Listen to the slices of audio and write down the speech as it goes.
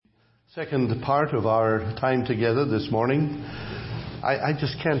Second part of our time together this morning. I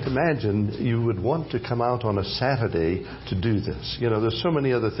just can't imagine you would want to come out on a Saturday to do this. You know, there's so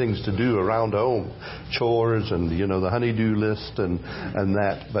many other things to do around home, chores and, you know, the honey-do list and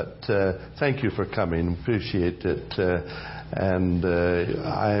that. But thank you for coming. Appreciate it.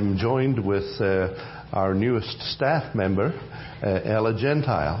 I'm joined with our newest staff member, Ella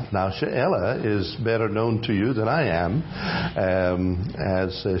Gentile. Now, Ella is better known to you than I am,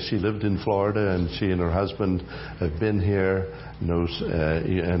 as she lived in Florida, and she and her husband have been here,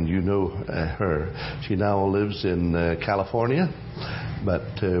 and you know her. She now lives in California,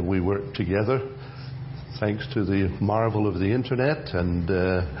 but we work together thanks to the marvel of the Internet and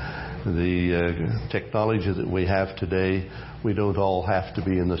the technology that we have today. We don't all have to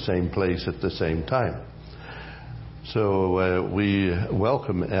be in the same place at the same time. So we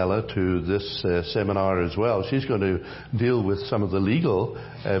welcome Ella to this seminar as well. She's going to deal with some of the legal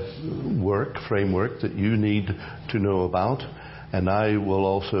framework that you need to know about. And I will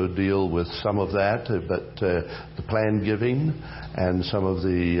also deal with some of that, but the plan giving and some of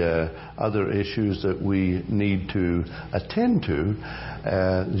the other issues that we need to attend to.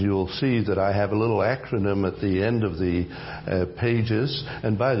 You'll see that I have a little acronym at the end of the pages.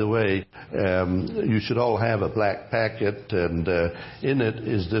 And by the way, you should all have a black packet, and in it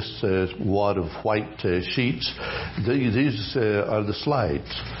is this wad of white sheets. These are the slides.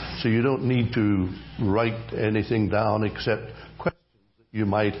 So you don't need to write anything down except you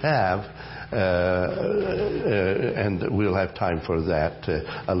might have, and we'll have time for that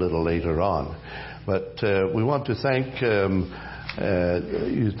a little later on. But we want to thank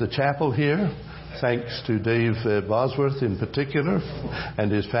the chapel here. Thanks to Dave Bosworth in particular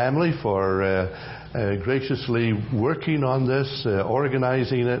and his family for graciously working on this,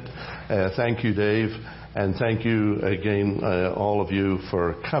 organizing it. Thank you, Dave, and thank you again, all of you,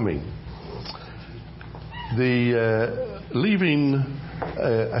 for coming. Leaving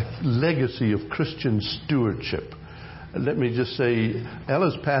a legacy of Christian stewardship. Let me just say,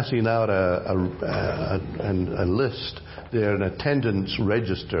 Ella's passing out a list there, an attendance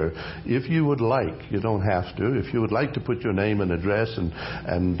register. If you would like, you don't have to, if you would like to put your name and address,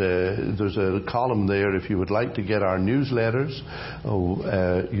 and there's a column there, if you would like to get our newsletters,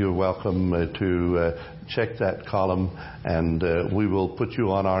 you're welcome to check that column, and we will put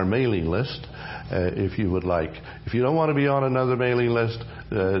you on our mailing list if you would like. If you don't want to be on another mailing list,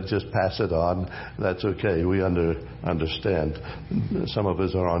 just pass it on. That's okay. We understand. Some of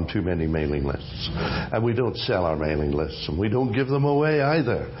us are on too many mailing lists. And we don't sell our mailing lists, and we don't give them away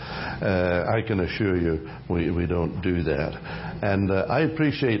either. I can assure you we don't do that. And I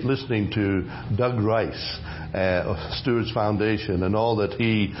appreciate listening to Doug Rice of Stewards Foundation and all that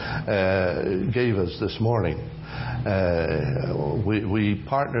he gave us this morning. We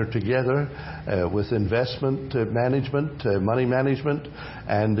partner together with investment management, money management,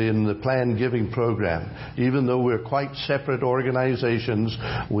 and in the plan giving program. Even though we're quite separate organizations,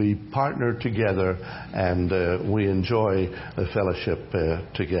 we partner together, and we enjoy the fellowship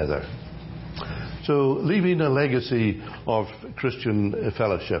together. So, leaving a legacy of Christian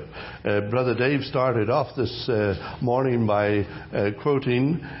fellowship. Brother Dave started off this morning by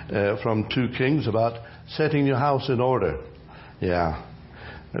quoting from 2 Kings about setting your house in order. Yeah,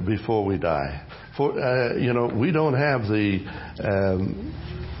 before we die. For we don't have the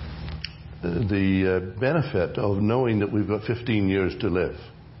benefit of knowing that we've got 15 years to live.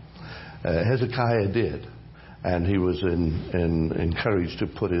 Hezekiah did, and he was encouraged to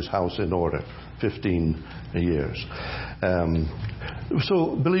put his house in order. 15 years.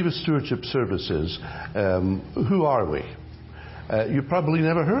 So, Believer Stewardship Services, who are we? You probably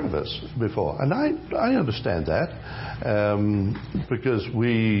never heard of us before, and I understand that, because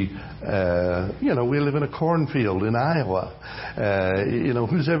we live in a cornfield in Iowa.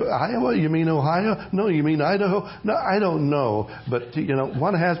 Iowa? You mean Ohio? No, you mean Idaho? No, I don't know, but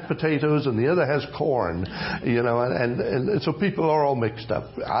one has potatoes and the other has corn, and so people are all mixed up.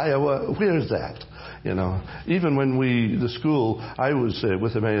 Iowa, where's that? Even when the school, I was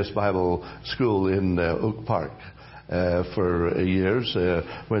with Emmaus Bible School in Oak Park for years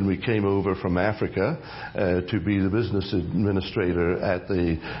when we came over from Africa to be the business administrator at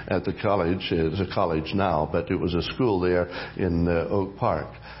the college. It's a college now, but it was a school there in Oak Park.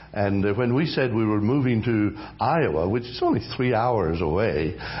 And when we said we were moving to Iowa, which is only 3 hours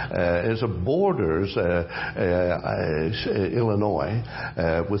away, it borders Illinois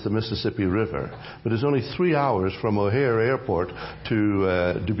with the Mississippi River. But it's only 3 hours from O'Hare Airport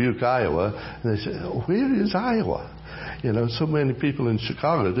to Dubuque, Iowa. And they said, where is Iowa? You know, so many people in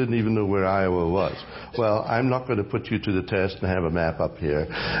Chicago didn't even know where Iowa was. Well, I'm not going to put you to the test and have a map up here.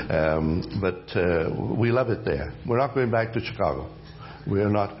 But we love it there. We're not going back to Chicago. We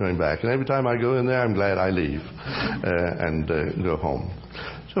are not going back. And every time I go in there, I'm glad I leave and go home.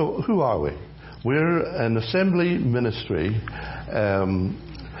 So who are we? We're an assembly ministry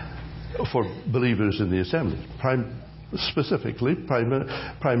for believers in the assembly.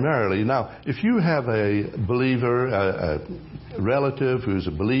 Primarily. Now, if you have a believer, a relative who's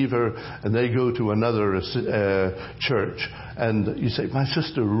a believer, and they go to another church, and you say, my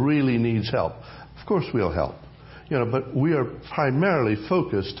sister really needs help, of course we'll help. You know, but we are primarily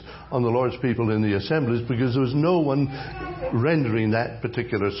focused on the Lord's people in the assemblies because there was no one rendering that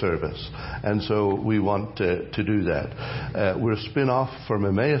particular service. And so we want to do that. We're a spin-off from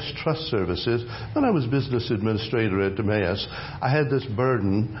Emmaus Trust Services. When I was business administrator at Emmaus, I had this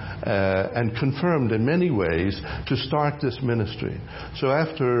burden and confirmed in many ways to start this ministry. So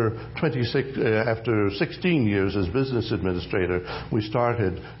after 16 years as business administrator, we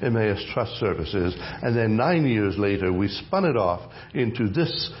started Emmaus Trust Services, and then 9 years later we spun it off into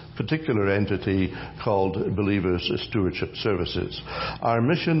this particular entity called Believers Stewardship Services. Our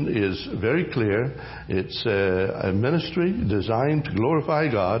mission is very clear. It's a ministry designed to glorify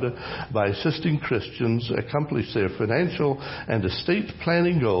God by assisting Christians accomplish their financial and estate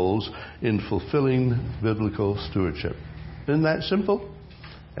planning goals in fulfilling biblical stewardship. Isn't that simple?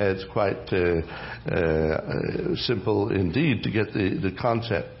 It's quite simple indeed to get the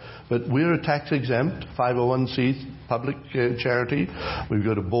concept. But we're a tax-exempt 501c public charity. We've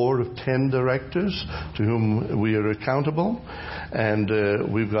got a board of 10 directors to whom we are accountable. And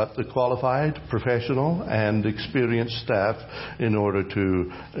we've got the qualified, professional, and experienced staff in order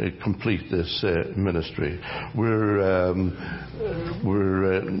to complete this ministry. We're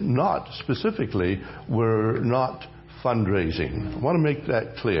not fundraising. I want to make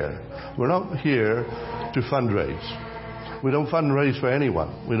that clear. We're not here to fundraise. We don't fundraise for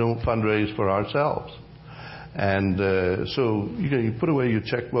anyone. We don't fundraise for ourselves. And so you put away your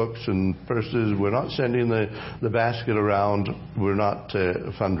checkbooks and purses. We're not sending the basket around. We're not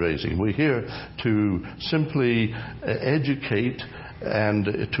fundraising. We're here to simply educate and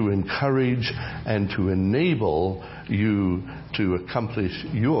to encourage and to enable you to accomplish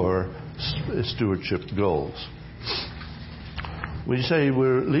your stewardship goals. We say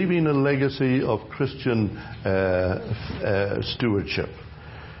we're leaving a legacy of Christian stewardship.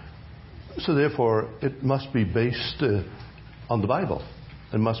 So therefore, it must be based on the Bible.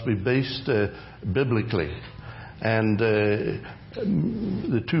 It must be based biblically. And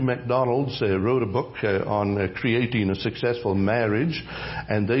the two MacDonalds wrote a book on creating a successful marriage.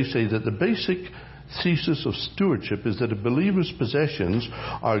 And they say that the basic thesis of stewardship is that a believer's possessions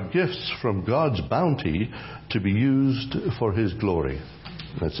are gifts from God's bounty to be used for His glory.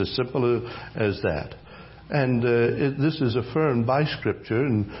 That's as simple as that. And this is affirmed by Scripture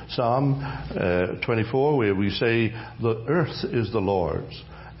in Psalm 24, where we say, the earth is the Lord's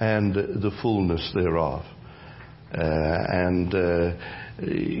and the fullness thereof.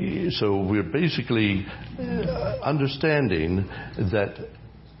 So we're basically understanding that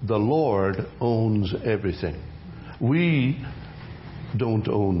the Lord owns everything. We don't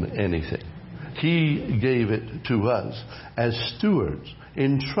own anything. He gave it to us as stewards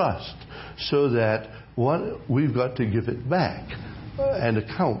in trust, so that we've got to give it back and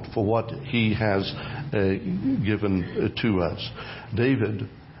account for what He has given to us. David,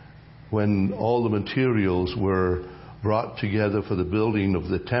 when all the materials were brought together for the building of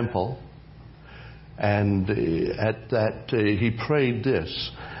the temple, and at that he prayed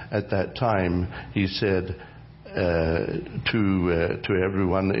this. At that time, he said to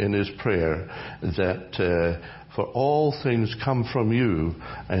everyone in his prayer that for all things come from you,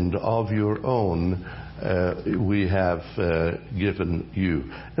 and of your own we have given you.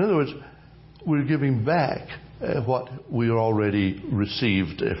 In other words, we're giving back what we already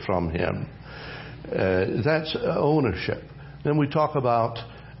received from Him. That's ownership. Then we talk about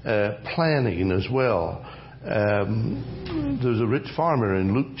planning as well. There's a rich farmer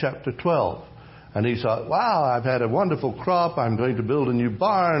in Luke chapter 12, and he thought, wow, I've had a wonderful crop, I'm going to build a new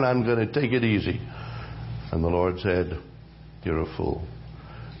barn, I'm going to take it easy. And the Lord said, you're a fool.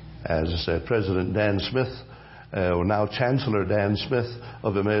 As President Dan Smith now Chancellor Dan Smith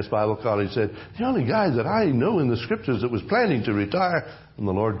of Emmaus Bible College said, the only guy that I know in the Scriptures that was planning to retire, and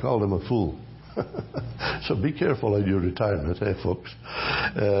the Lord called him a fool. So be careful on your retirement, folks.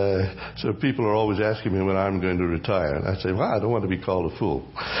 So people are always asking me when I'm going to retire. And I say, well, I don't want to be called a fool.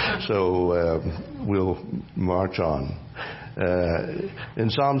 So we'll march on. In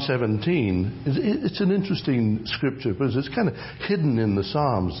Psalm 17, it's an interesting scripture because it's kind of hidden in the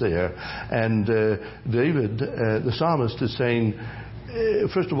Psalms there. And David, the psalmist, is saying,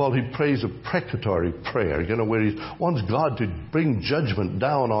 first of all, he prays a precatory prayer, where he wants God to bring judgment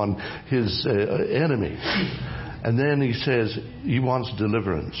down on his enemy. And then he says he wants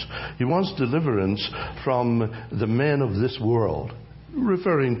deliverance. He wants deliverance from the men of this world,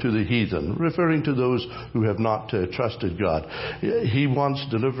 referring to the heathen, referring to those who have not trusted God. He wants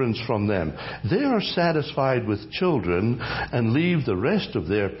deliverance from them. They are satisfied with children and leave the rest of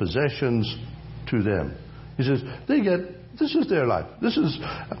their possessions to them. He says, this is their life. This is,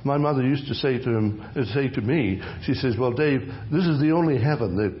 my mother used to say to me, she says, well, Dave, this is the only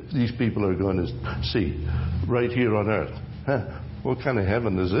heaven that these people are going to see, right here on earth. What kind of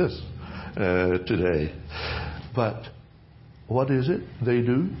heaven is this today? But what is it they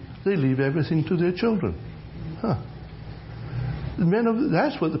do? They leave everything to their children.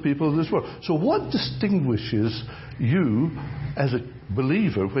 That's what the people of this world. So what distinguishes you as a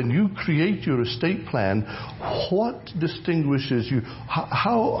believer when you create your estate plan? What distinguishes you?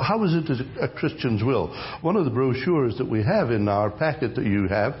 How is it a Christian's will? One of the brochures that we have in our packet that you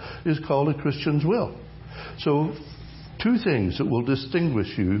have is called A Christian's Will. So two things that will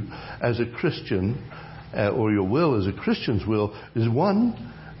distinguish you as a Christian, or your will as a Christian's will, is one,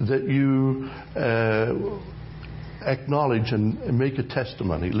 that you acknowledge and make a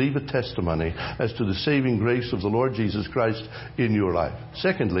testimony, leave a testimony as to the saving grace of the Lord Jesus Christ in your life.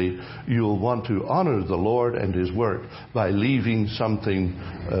 Secondly, you'll want to honor the Lord and His work by leaving something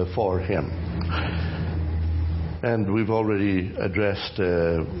for Him. And we've already addressed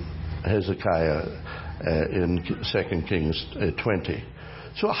Hezekiah in 2 Kings 20.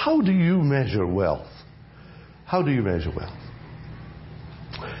 So how do you measure wealth? How do you measure wealth?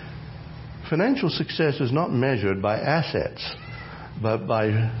 Financial success is not measured by assets, but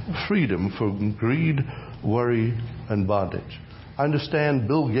by freedom from greed, worry, and bondage. I understand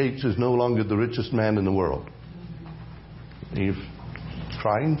Bill Gates is no longer the richest man in the world. Are you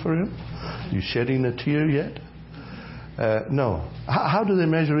crying for him? Are you shedding a tear yet? No. How do they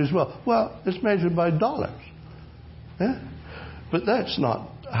measure his wealth? Well, it's measured by dollars. Yeah? But that's not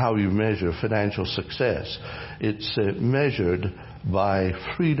how you measure financial success. It's measured by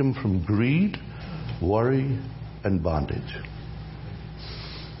freedom from greed, worry, and bondage.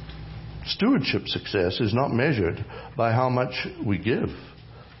 Stewardship success is not measured by how much we give,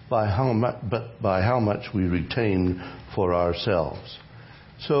 but by how much we retain for ourselves.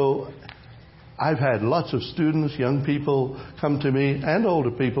 So I've had lots of students, young people come to me, and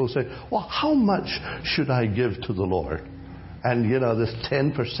older people say, well, how much should I give to the Lord? And, this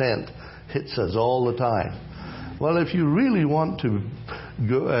 10% hits us all the time. Well, if you really want to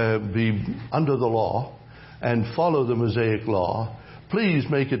be under the law and follow the Mosaic law, please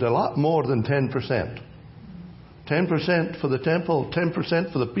make it a lot more than 10%. 10% for the temple,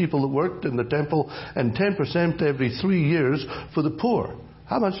 10% for the people that worked in the temple, and 10% every 3 years for the poor.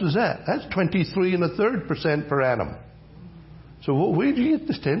 How much is that? That's 23 1/3% per annum. So where do you get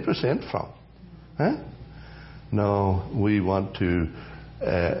this 10% from? No, we want to,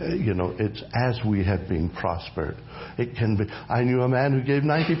 it's as we have been prospered. It can be. I knew a man who gave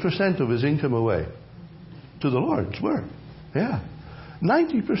 90% of his income away to the Lord's work. Yeah,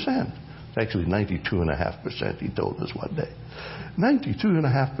 90%. Actually, 92.5%. He told us one day.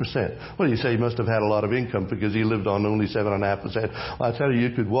 92.5%. Well, you say he must have had a lot of income because he lived on only 7.5%. Well, I tell you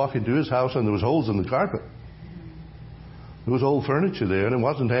could walk into his house and there was holes in the carpet. There was old furniture there, and it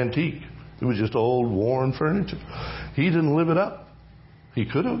wasn't antique. It was just old, worn furniture. He didn't live it up. He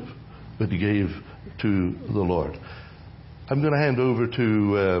could have, but he gave to the Lord. I'm going to hand over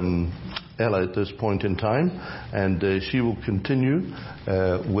to Ella at this point in time, and she will continue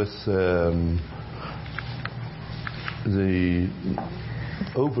with the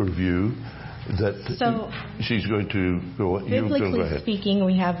overview that she's going to go. Biblically speaking,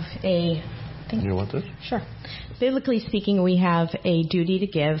 we have a You want this? Sure. Biblically speaking, we have a duty to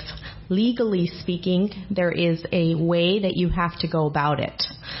give. Legally speaking, there is a way that you have to go about it.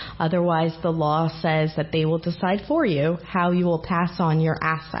 Otherwise, the law says that they will decide for you how you will pass on your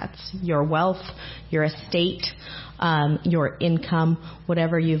assets, your wealth, your estate, your income,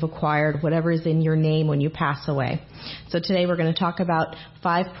 whatever you've acquired, whatever is in your name when you pass away. So today we're going to talk about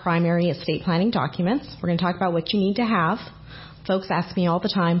 5 primary estate planning documents. We're going to talk about what you need to have. Folks ask me all the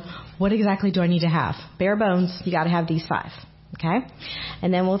time, what exactly do I need to have? Bare bones, you got to have these 5. Okay?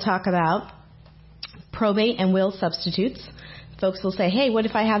 And then we'll talk about probate and will substitutes. Folks will say, hey, what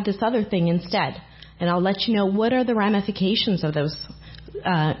if I have this other thing instead? And I'll let you know what are the ramifications of those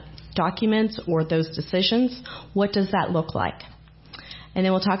documents or those decisions. What does that look like? And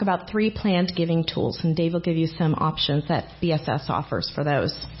then we'll talk about 3 planned giving tools. And Dave will give you some options that BSS offers for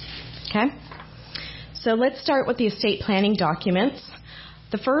those. Okay? So let's start with the estate planning documents.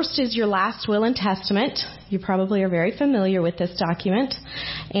 The first is your last will and testament. You probably are very familiar with this document.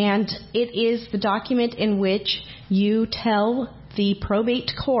 And it is the document in which you tell the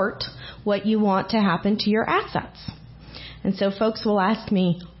probate court what you want to happen to your assets. And so folks will ask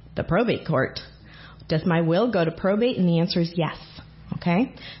me, the probate court, does my will go to probate? And the answer is yes.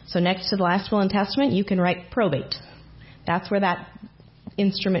 Okay? So next to the last will and testament, you can write probate. That's where that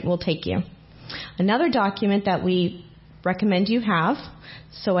instrument will take you. Another document that we recommend you have,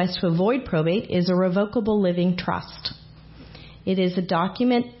 so as to avoid probate, is a revocable living trust. It is a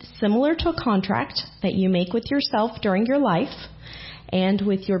document similar to a contract that you make with yourself during your life and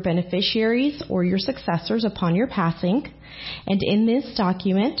with your beneficiaries or your successors upon your passing. And in this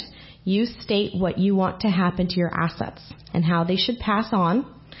document, you state what you want to happen to your assets and how they should pass on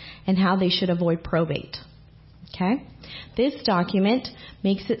and how they should avoid probate. Okay? This document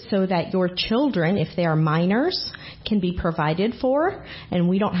makes it so that your children, if they are minors, can be provided for, and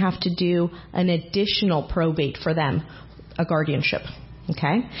we don't have to do an additional probate for them, a guardianship.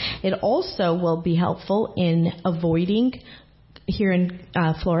 Okay? It also will be helpful in avoiding, here in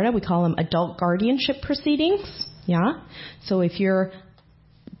Florida, we call them adult guardianship proceedings. Yeah? So if your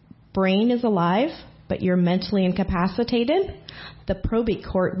brain is alive, but you're mentally incapacitated, the probate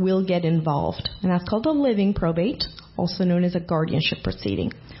court will get involved. And that's called a living probate, also known as a guardianship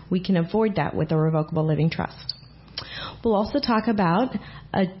proceeding. We can avoid that with a revocable living trust. We'll also talk about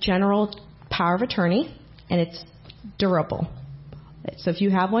a general power of attorney, and it's durable. So if you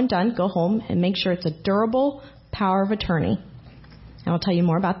have one done, go home and make sure it's a durable power of attorney. And I'll tell you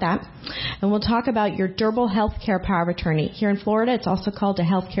more about that. And we'll talk about your durable health care power of attorney. Here in Florida, it's also called a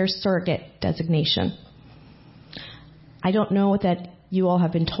health care surrogate designation. I don't know that you all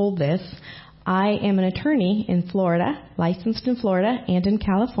have been told this. I am an attorney in Florida, licensed in Florida and in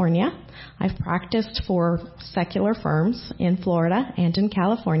California. I've practiced for secular firms in Florida and in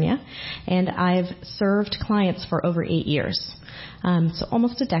California, and I've served clients for over 8 years, so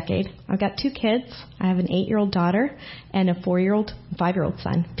almost a decade. I've got 2 kids. I have an 8-year-old daughter and a 5-year-old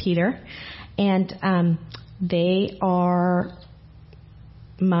son, Peter, and they are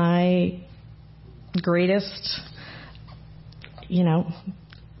my greatest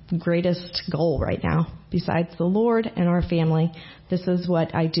goal right now. Besides the Lord and our family, this is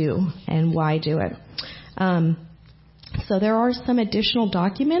what I do and why I do it. So there are some additional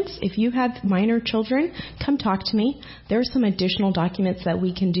documents. If you have minor children, come talk to me. There are some additional documents that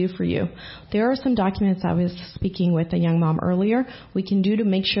we can do for you. There are some documents, I was speaking with a young mom earlier, we can do to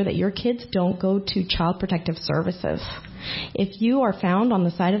make sure that your kids don't go to Child Protective Services. If you are found on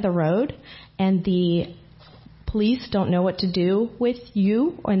the side of the road and the police don't know what to do with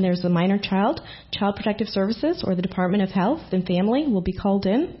you when there's a minor child, Child Protective Services or the Department of Health and Family will be called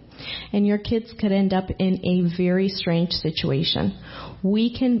in, and your kids could end up in a very strange situation.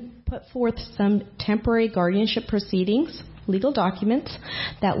 We can put forth some temporary guardianship proceedings, legal documents,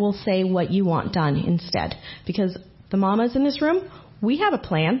 that will say what you want done instead. Because the mamas in this room, we have a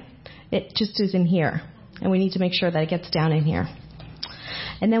plan. It just isn't here, and we need to make sure that it gets down in here.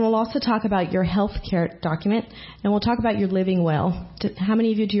 And then we'll also talk about your health care document, and we'll talk about your living will. How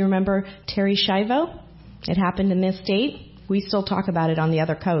many of you do you remember Terry Schiavo? It happened in this state. We still talk about it on the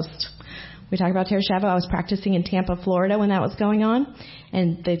other coast. We talk about Terry Schiavo. I was practicing in Tampa, Florida when that was going on,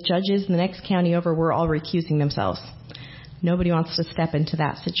 and the judges in the next county over were all recusing themselves. Nobody wants to step into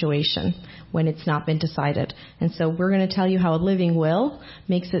that situation when it's not been decided. And so we're going to tell you how a living will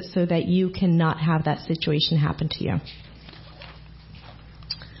makes it so that you cannot have that situation happen to you.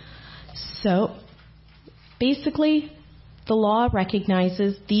 So basically, the law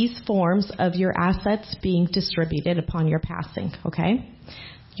recognizes these forms of your assets being distributed upon your passing, okay?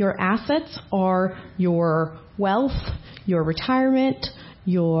 Your assets are your wealth, your retirement,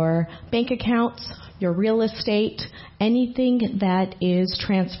 your bank accounts, your real estate, anything that is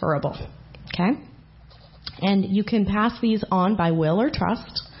transferable. Okay? And you can pass these on by will or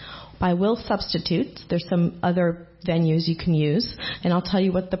trust, by will substitutes. There's some other venues you can use, and I'll tell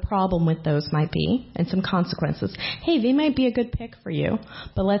you what the problem with those might be and some consequences. Hey, they might be a good pick for you,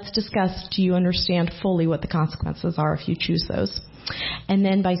 but let's discuss, do you understand fully what the consequences are if you choose those? And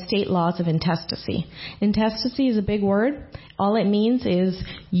then by state laws of intestacy. Intestacy is a big word. All it means is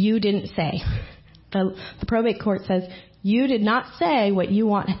you didn't say. The probate court says, you did not say what you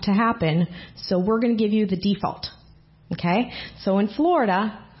want to happen, so we're going to give you the default. Okay? So in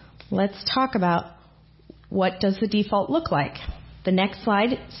Florida, let's talk about what does the default look like. The next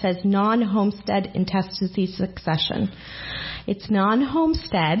slide says non-homestead intestacy succession. It's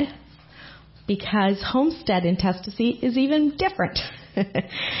non-homestead because homestead intestacy is even different.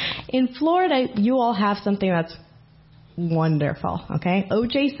 In Florida, you all have something that's wonderful, okay?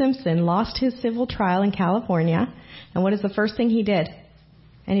 O.J. Simpson lost his civil trial in California, and what is the first thing he did?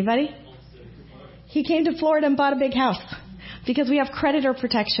 Anybody? He came to Florida and bought a big house because we have creditor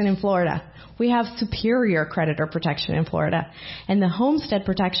protection in Florida. We have superior creditor protection in Florida, and the homestead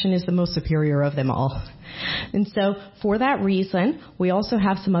protection is the most superior of them all. And so for that reason, we also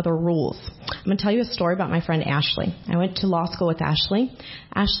have some other rules. I'm going to tell you a story about my friend Ashley. I went to law school with Ashley.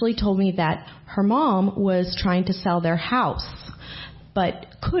 Ashley told me that her mom was trying to sell their house, but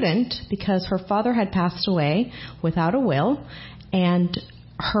couldn't because her father had passed away without a will, and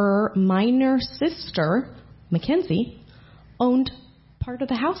her minor sister, Mackenzie, owned part of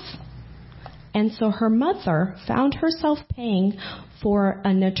the house. And so her mother found herself paying for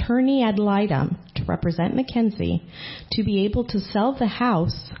an attorney ad litem to represent Mackenzie to be able to sell the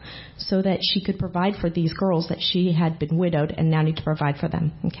house so that she could provide for these girls that she had been widowed and now need to provide for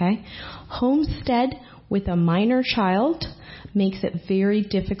them. Okay? Homestead with a minor child makes it very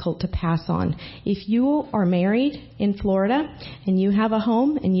difficult to pass on. If you are married in Florida and you have a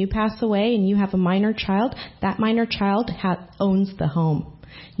home and you pass away and you have a minor child, that minor child owns the home.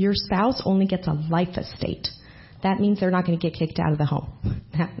 Your spouse only gets a life estate. That means they're not going to get kicked out of the home.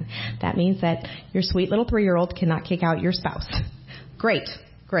 That means that your sweet little 3-year-old cannot kick out your spouse. Great.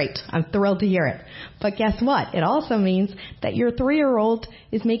 I'm thrilled to hear it. But guess what? It also means that your 3-year-old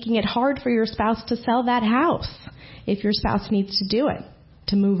is making it hard for your spouse to sell that house if your spouse needs to do it,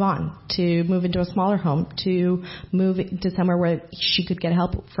 to move on, to move into a smaller home, to move to somewhere where she could get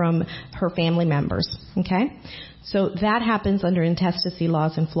help from her family members. Okay? So that happens under intestacy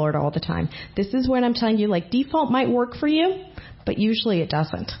laws in Florida all the time. This is when I'm telling you, like, default might work for you, but usually it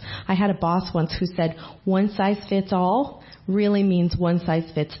doesn't. I had a boss once who said one size fits all really means one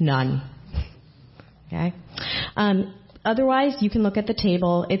size fits none. Okay? Otherwise, you can look at the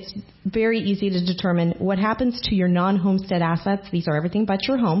table. It's very easy to determine what happens to your non-homestead assets. These are everything but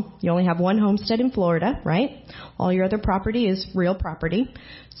your home. You only have one homestead in Florida, right? All your other property is real property.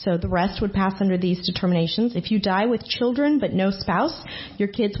 So the rest would pass under these determinations. If you die with children but no spouse, your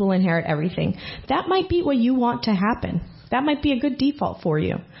kids will inherit everything. That might be what you want to happen. That might be a good default for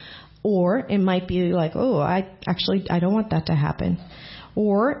you. Or it might be like, I don't want that to happen.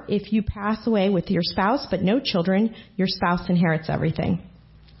 Or if you pass away with your spouse but no children, your spouse inherits everything.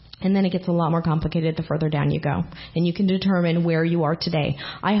 And then it gets a lot more complicated the further down you go. And you can determine where you are today.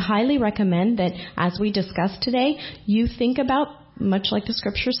 I highly recommend that as we discussed today, you think about, much like the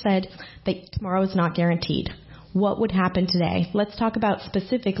scripture said, that tomorrow is not guaranteed. What would happen today? Let's talk about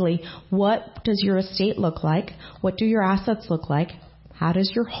specifically, what does your estate look like? What do your assets look like? How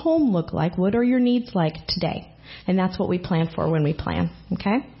does your home look like? What are your needs like today? And that's what we plan for when we plan,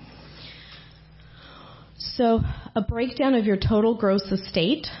 okay? So a breakdown of your total gross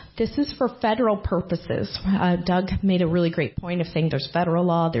estate. This is for federal purposes. Doug made a really great point of saying there's federal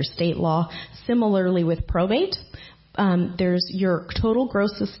law, there's state law. Similarly with probate, there's your total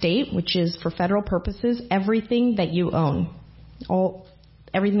gross estate, which is for federal purposes, everything that you own.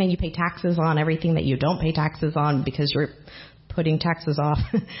 Everything that you pay taxes on, everything that you don't pay taxes on because you're putting taxes off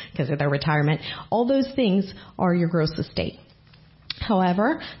because of their retirement. All those things are your gross estate.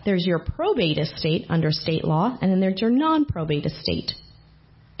 However, there's your probate estate under state law, and then there's your non-probate estate.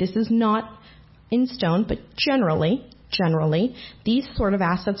 This is not in stone, but generally, these sort of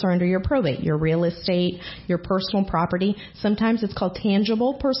assets are under your probate. Your real estate, your personal property. Sometimes it's called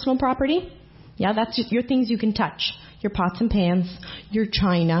tangible personal property. Yeah, that's your things you can touch. Your pots and pans, your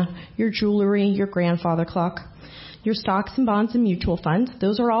china, your jewelry, your grandfather clock. Your stocks and bonds and mutual funds,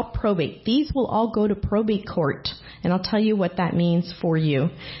 those are all probate. These will all go to probate court, and I'll tell you what that means for you.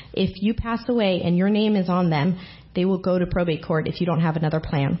 If you pass away and your name is on them, they will go to probate court if you don't have another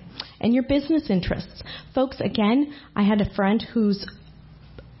plan. And your business interests. Folks, again, I had a friend whose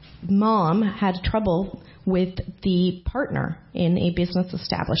mom had trouble with the partner in a business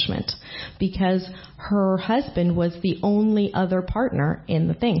establishment because her husband was the only other partner in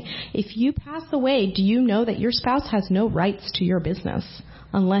the thing. If you pass away, do you know that your spouse has no rights to your business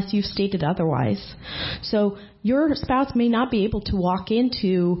unless you've stated otherwise? So your spouse may not be able to walk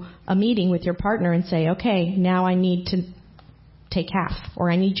into a meeting with your partner and say, okay, now I need to take half,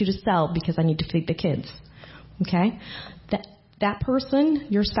 or I need you to sell because I need to feed the kids. Okay? That person,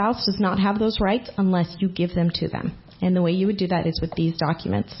 your spouse, does not have those rights unless you give them to them. And the way you would do that is with these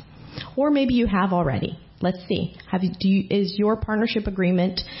documents. Or maybe you have already. Let's see. Is your partnership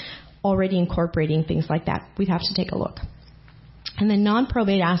agreement already incorporating things like that? We'd have to take a look. And then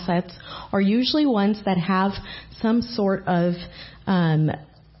non-probate assets are usually ones that have some sort of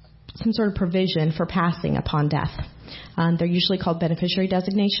provision for passing upon death. They're usually called beneficiary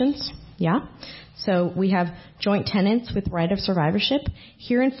designations. Yeah. So we have joint tenants with right of survivorship.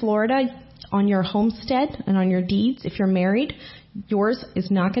 Here in Florida, on your homestead and on your deeds, if you're married, yours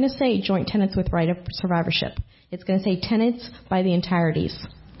is not going to say joint tenants with right of survivorship. It's going to say tenants by the entireties.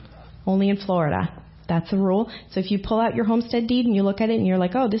 Only in Florida. That's the rule. So if you pull out your homestead deed and you look at it and you're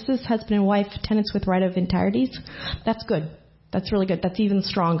like, oh, this is husband and wife, tenants with right of entireties, that's good. That's really good. That's even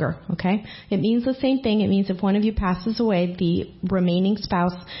stronger, okay? It means the same thing. It means if one of you passes away, the remaining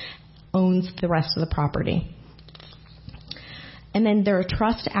spouse owns the rest of the property. And then there are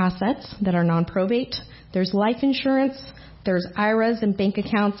trust assets that are non-probate. There's life insurance. There's IRAs and bank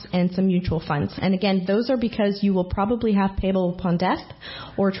accounts and some mutual funds. And again, those are because you will probably have payable upon death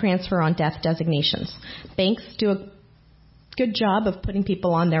or transfer on death designations. Banks do a good job of putting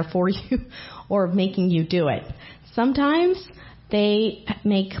people on there for you or of making you do it. Sometimes they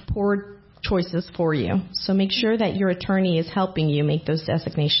make poor choices for you. So make sure that your attorney is helping you make those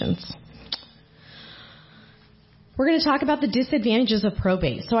designations. We're going to talk about the disadvantages of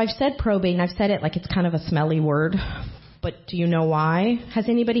probate. So I've said probate, and I've said it like it's kind of a smelly word. But do you know why? Has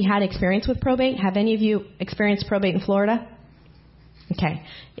anybody had experience with probate? Have any of you experienced probate in Florida? Okay.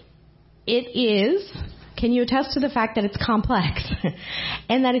 It is. Can you attest to the fact that it's complex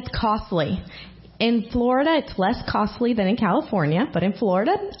and that it's costly? In Florida, it's less costly than in California, but in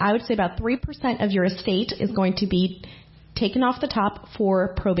Florida, I would say about 3% of your estate is going to be taken off the top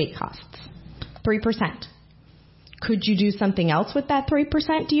for probate costs. 3%. Could you do something else with that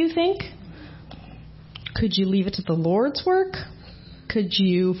 3%, do you think? Could you leave it to the Lord's work? Could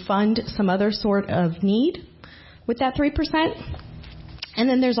you fund some other sort of need with that 3%? And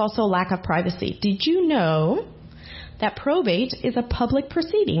then there's also a lack of privacy. Did you know that probate is a public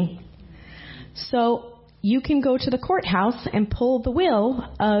proceeding? So you can go to the courthouse and pull the will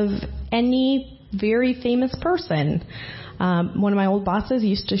of any very famous person. One of my old bosses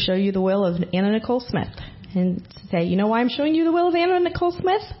used to show you the will of Anna Nicole Smith and say, you know why I'm showing you the will of Anna Nicole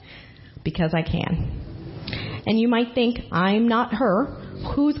Smith? Because I can. And you might think, I'm not her.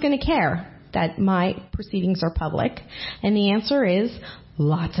 Who's going to care that my proceedings are public? And the answer is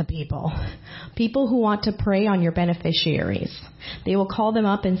lots of people. People who want to prey on your beneficiaries. They will call them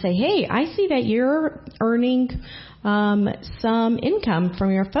up and say, hey, I see that you're earning some income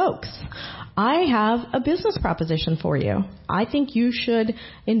from your folks. I have a business proposition for you. I think you should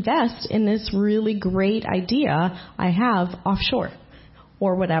invest in this really great idea I have offshore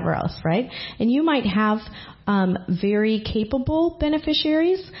or whatever else, right? And you might have very capable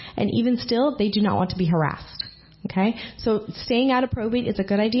beneficiaries, and even still, they do not want to be harassed. Okay? So staying out of probate is a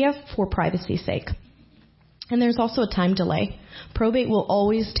good idea for privacy's sake. And there's also a time delay. Probate will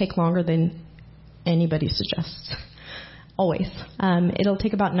always take longer than anybody suggests. Always. It'll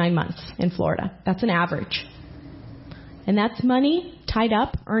take about 9 months in Florida. That's an average. And that's money tied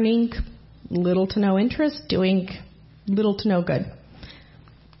up, earning little to no interest, doing little to no good.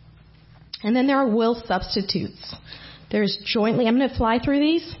 And then there are will substitutes. There's jointly, I'm going to fly through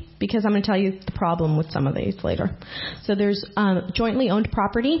these because I'm going to tell you the problem with some of these later. So there's jointly owned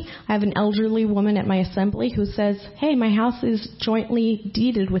property. I have an elderly woman at my assembly who says, hey, my house is jointly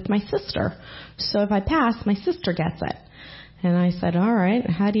deeded with my sister. So if I pass, my sister gets it. And I said, all right,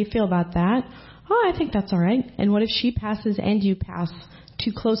 how do you feel about that? Oh, I think that's all right. And what if she passes and you pass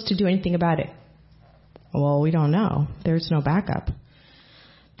too close to do anything about it? Well, we don't know. There's no backup.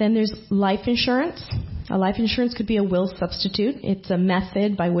 Then there's life insurance. A life insurance could be a will substitute. It's a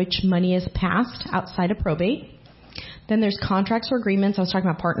method by which money is passed outside of probate. Then there's contracts or agreements. I was talking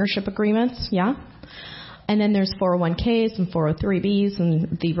about partnership agreements, yeah? And then there's 401ks and 403bs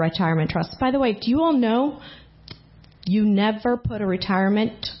and the retirement trusts. By the way, do you all know you never put a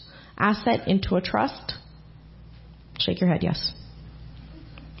retirement asset into a trust? Shake your head, yes.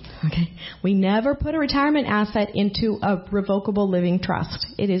 Okay? We never put a retirement asset into a revocable living trust.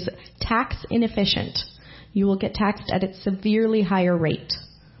 It is tax inefficient. You will get taxed at a severely higher rate.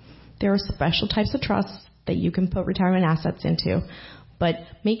 There are special types of trusts that you can put retirement assets into. But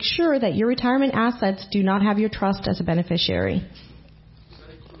make sure that your retirement assets do not have your trust as a beneficiary.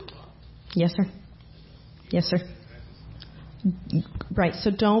 Yes, sir. Yes, sir. Right.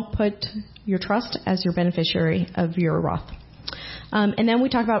 So don't put your trust as your beneficiary of your Roth. And then we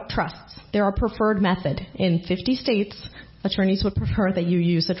talk about trusts. They're a preferred method. In 50 states, attorneys would prefer that you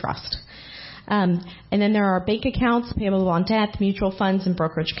use a trust. And then there are bank accounts, payable on debt, mutual funds, and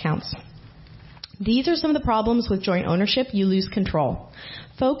brokerage accounts. These are some of the problems with joint ownership. You lose control.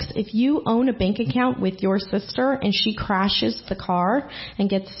 Folks, if you own a bank account with your sister and she crashes the car and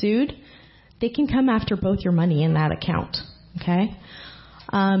gets sued, they can come after both your money in that account. Okay?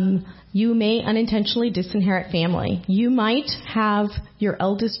 You may unintentionally disinherit family. You might have your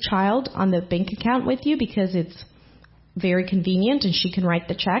eldest child on the bank account with you because it's very convenient and she can write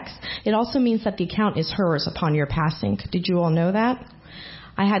the checks. It also means that the account is hers upon your passing. Did you all know that?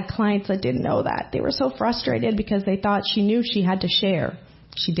 I had clients that didn't know that. They were so frustrated because they thought she knew she had to share.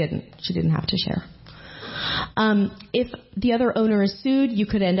 She didn't. She didn't have to share. If the other owner is sued, you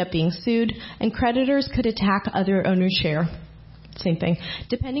could end up being sued, and creditors could attack other owners' share. Same thing.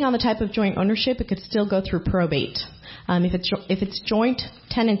 Depending on the type of joint ownership, it could still go through probate. If it's joint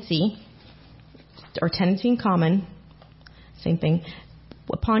tenancy or tenancy in common, same thing.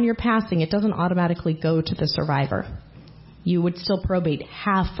 Upon your passing, it doesn't automatically go to the survivor. You would still probate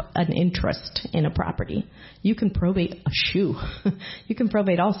half an interest in a property. You can probate a shoe. You can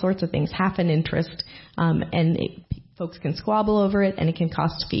probate all sorts of things, half an interest, folks can squabble over it, and it can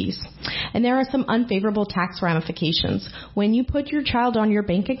cost fees. And there are some unfavorable tax ramifications. When you put your child on your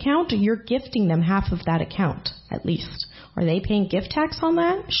bank account, you're gifting them half of that account, at least. Are they paying gift tax on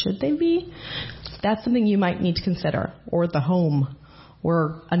that? Should they be? That's something you might need to consider. Or the home,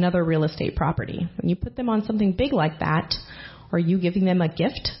 or another real estate property. When you put them on something big like that, are you giving them a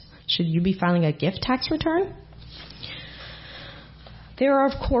gift? Should you be filing a gift tax return? There are,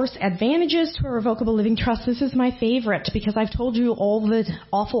 of course, advantages to a revocable living trust. This is my favorite because I've told you all the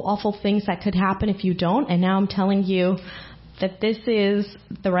awful, awful things that could happen if you don't, and now I'm telling you that this is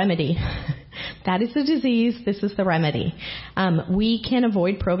the remedy. That is the disease. This is the remedy. We can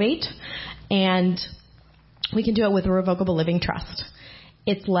avoid probate, and we can do it with a revocable living trust.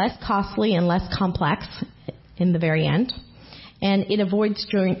 It's less costly and less complex in the very end, and it avoids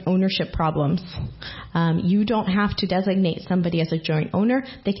joint ownership problems. You don't have to designate somebody as a joint owner.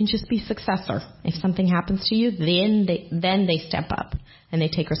 They can just be successor. If something happens to you, then they step up and they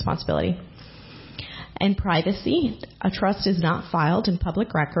take responsibility. And privacy. A trust is not filed in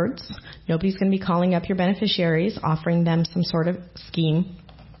public records. Nobody's going to be calling up your beneficiaries, offering them some sort of scheme.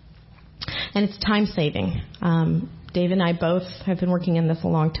 And it's time-saving. Dave and I both have been working in this a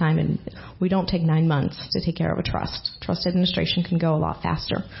long time, and we don't take 9 months to take care of a trust. Trust administration can go a lot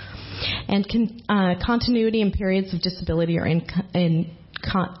faster. And continuity in periods of disability or incompetence.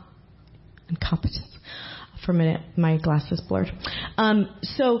 For a minute, my glasses blurred.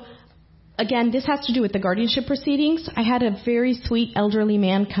 So, again, this has to do with the guardianship proceedings. I had a very sweet elderly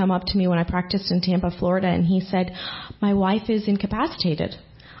man come up to me when I practiced in Tampa, Florida, and he said, "My wife is incapacitated.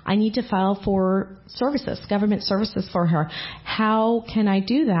 I need to file for services, government services for her. How can I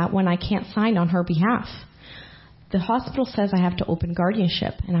do that when I can't sign on her behalf? The hospital says I have to open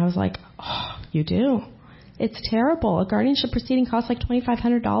guardianship." And I was like, "Oh, you do? It's terrible. A guardianship proceeding costs like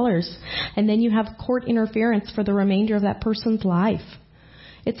 $2,500. And then you have court interference for the remainder of that person's life.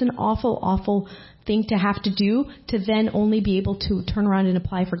 It's an awful, awful thing to have to do to then only be able to turn around and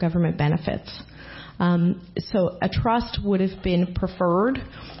apply for government benefits." So a trust would have been preferred,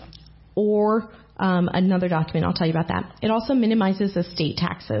 or another document. I'll tell you about that. It also minimizes estate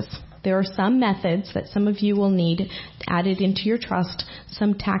taxes. There are some methods that some of you will need added into your trust,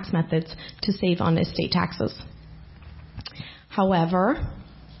 some tax methods to save on estate taxes. However,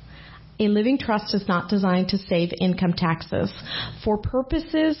 a living trust is not designed to save income taxes. For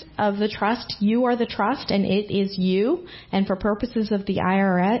purposes of the trust, you are the trust and it is you. And for purposes of the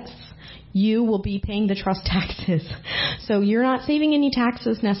IRS, you will be paying the trust taxes. So you're not saving any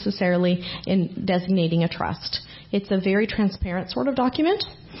taxes necessarily in designating a trust. It's a very transparent sort of document.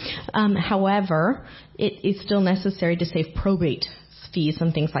 However, it is still necessary to save probate fees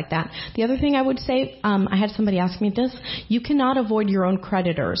and things like that. The other thing I would say, I had somebody ask me this, you cannot avoid your own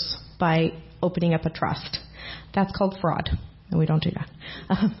creditors by opening up a trust. That's called fraud, and we don't do that.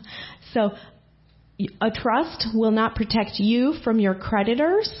 So a trust will not protect you from your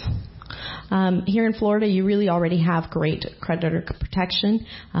creditors. Here in Florida, you really already have great creditor protection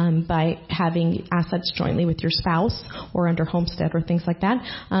by having assets jointly with your spouse or under homestead or things like that.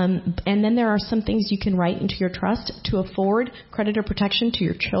 And then there are some things you can write into your trust to afford creditor protection to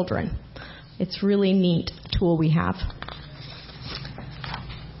your children. It's really neat tool we have.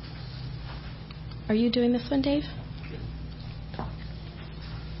 Are you doing this one, Dave?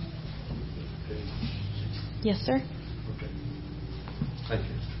 Yes, sir. Okay. Thank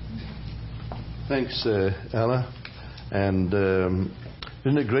you. Thanks, Ella. And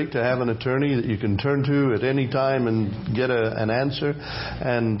isn't it great to have an attorney that you can turn to at any time and get an answer?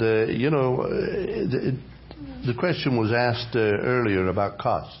 And, the question was asked earlier about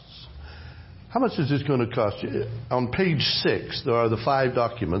costs. How much is this going to cost you? On page 6, there are the 5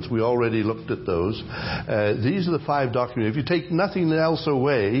 documents. We already looked at those. These are the 5 documents. If you take nothing else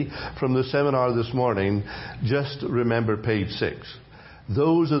away from the seminar this morning, just remember page 6.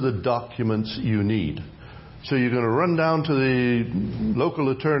 Those are the documents you need. So you're going to run down to the local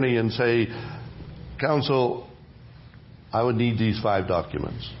attorney and say, Counsel, I would need these 5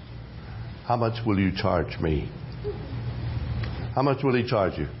 documents. How much will you charge me? How much will he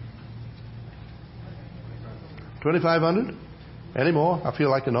charge you? $2,500? Any more? I feel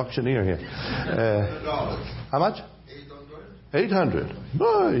like an auctioneer here. How much? $800.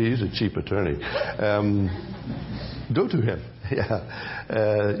 Oh, he's a cheap attorney. Go to him.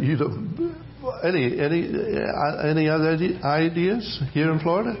 Yeah. You don't, any other ideas here in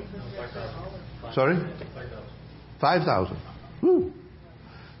Florida? Sorry? 5,000. Woo.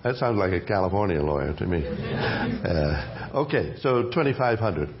 That sounds like a California lawyer to me. Okay, so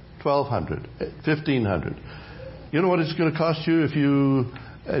 $2,500, $1,200, $1,500. You know what it's going to cost you if you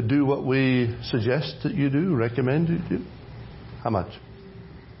do what we suggest that you do, recommend you do? How much?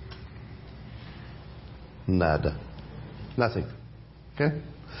 Nada. Nothing. Okay?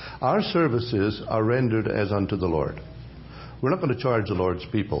 Our services are rendered as unto the Lord. We're not going to charge the Lord's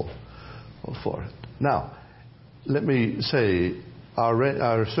people for it. Now, let me say,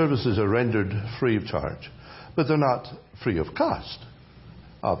 our services are rendered free of charge, but they're not free of cost,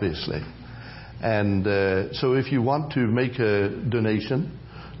 obviously. And so if you want to make a donation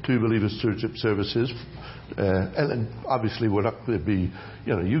to Believers Stewardship Services, and obviously we're not going to be,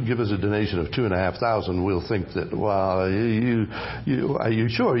 you give us a donation of $2,500, we'll think that, well, are you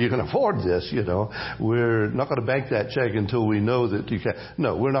sure you can afford this? We're not going to bank that check until we know that you can.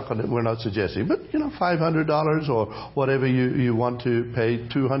 No, we're not suggesting. But $500 or whatever you want to pay,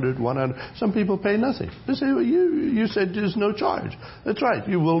 $200, $100. Some people pay nothing. They say, well, you said there's no charge. That's right.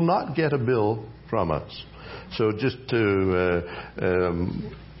 You will not get a bill from us. So just to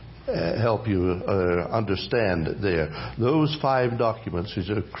help you understand there. Those 5 documents, these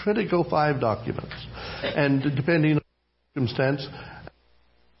are critical 5 documents. And depending on the circumstance,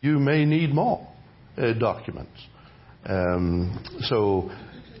 you may need more documents.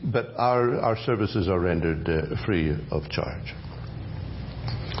 But our services are rendered free of charge.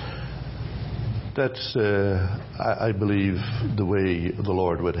 That's, I believe, the way the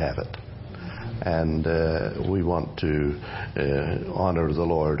Lord would have it. And we want to honor the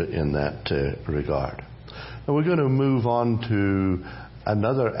Lord in that regard. Now we're going to move on to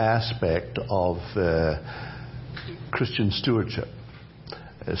another aspect of Christian stewardship.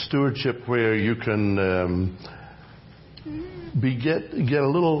 Stewardship where you can get a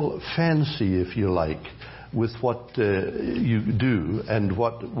little fancy, if you like, with what you do and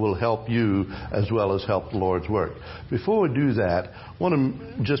what will help you as well as help the Lord's work. Before we do that, I want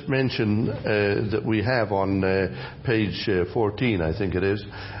to just mention that we have on page 14, I think it is,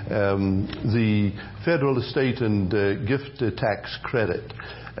 the federal estate and gift tax credit.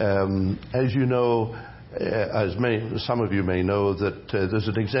 As you know, some of you may know that there's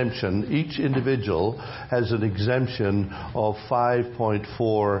an exemption. Each individual has an exemption of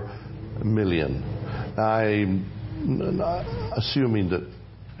 $5.4 million. I'm assuming that,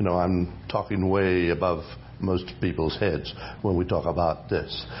 I'm talking way above most people's heads when we talk about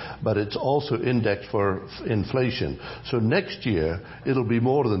this. But it's also indexed for inflation. So next year, it'll be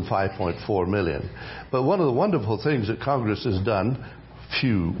more than 5.4 million. But one of the wonderful things that Congress has done,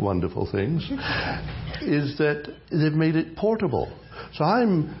 few wonderful things, is that they've made it portable. So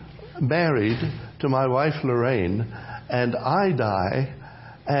I'm married to my wife Lorraine, and I die,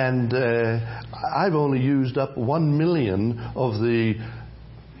 and I've only used up 1 million of the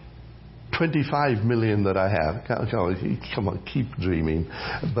 25 million that I have. Come on, keep dreaming.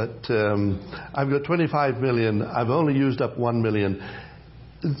 But I've got 25 million. I've only used up 1 million.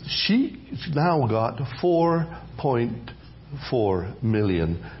 She's now got 4.2 $4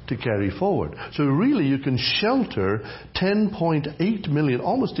 million to carry forward. So really you can shelter $10.8 million,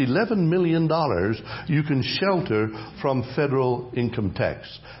 almost $11 million you can shelter from federal income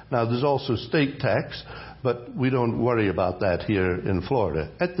tax. Now there's also state tax, but we don't worry about that here in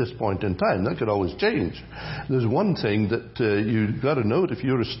Florida at this point in time. That could always change. There's one thing that you've got to note if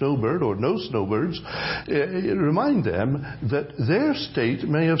you're a snowbird or no snowbirds, remind them that their state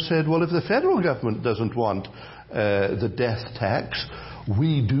may have said, well, if the federal government doesn't want the death tax,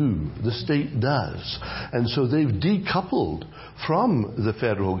 we do. The state does. And so they've decoupled from the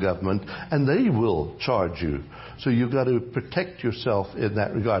federal government, and they will charge you. So you've got to protect yourself in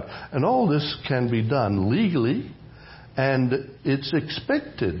that regard. And all this can be done legally, and it's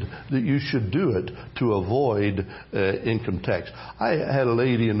expected that you should do it to avoid income tax. I had a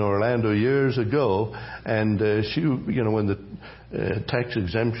lady in Orlando years ago, and she, when the tax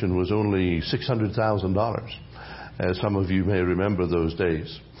exemption was only $600,000. Some of you may remember those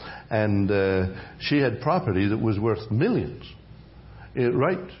days. And she had property that was worth millions,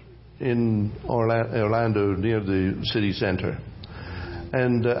 right in Orlando near the city center.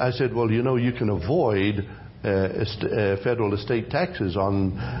 And I said, well, you can avoid federal estate taxes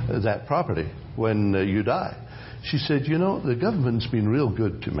on that property when you die. She said, the government's been real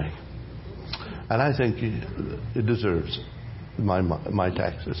good to me, and I think it deserves my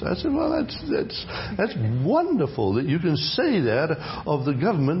taxes. I said, well, that's wonderful that you can say that of the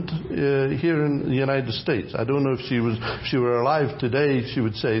government here in the United States. I don't know if she were alive today, she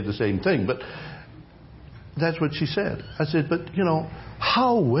would say the same thing, but that's what she said. I said, but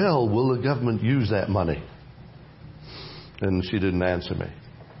how well will the government use that money? And she didn't answer me.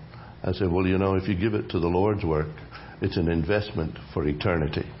 I said, well, if you give it to the Lord's work, it's an investment for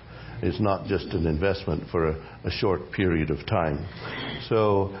eternity. It's not just an investment for a short period of time.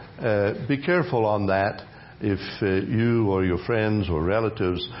 So be careful on that if you or your friends or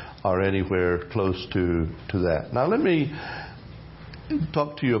relatives are anywhere close to that. Now let me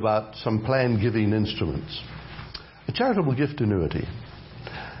talk to you about some plan giving instruments. A charitable gift annuity.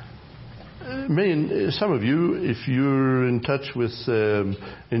 Some of you, if you're in touch with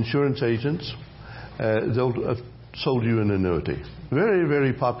insurance agents, they'll have sold you an annuity. Very,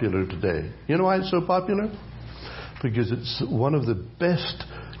 very popular today. You know why it's so popular? Because it's one of the best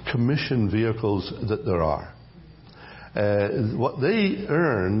commission vehicles that there are. What they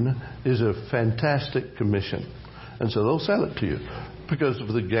earn is a fantastic commission. And so they'll sell it to you because of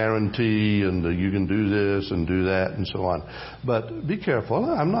the guarantee and you can do this and do that and so on. But be careful.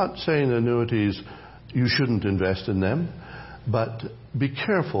 I'm not saying annuities, you shouldn't invest in them. But be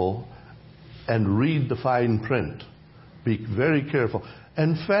careful and read the fine print. Be very careful.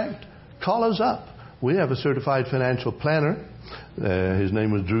 In fact, call us up. We have a certified financial planner. His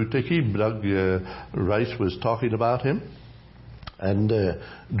name was Drew Tickey. Doug Rice was talking about him. And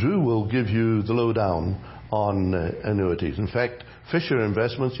Drew will give you the lowdown on annuities. In fact, Fisher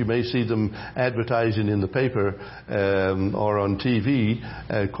Investments, you may see them advertising in the paper or on TV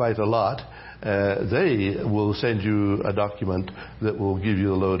quite a lot. They will send you a document that will give you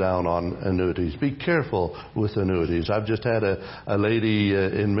the lowdown on annuities. Be careful with annuities. I've just had a lady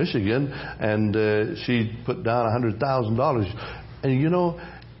in Michigan, and she put down $100,000. And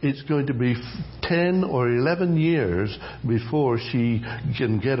it's going to be 10 or 11 years before she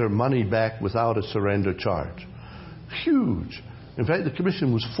can get her money back without a surrender charge. Huge. In fact, the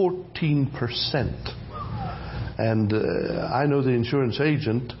commission was 14%. And I know the insurance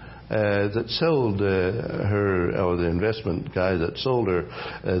agent that sold her, or the investment guy that sold her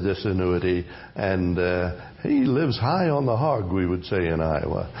this annuity, and he lives high on the hog, we would say in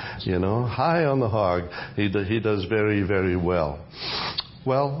Iowa. High on the hog. He does very, very well.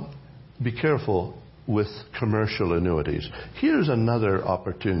 Well, be careful with commercial annuities. Here's another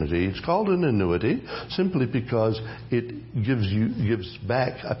opportunity. It's called an annuity simply because it gives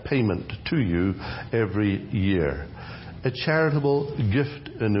back a payment to you every year. A charitable gift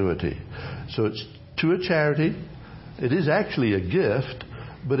annuity. So it's to a charity. It is actually a gift,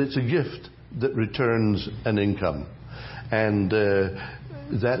 but it's a gift that returns an income. And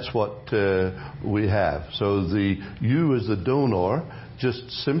that's what we have. So you as the donor just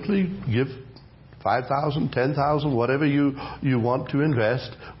simply give $5,000, $10,000, whatever you want to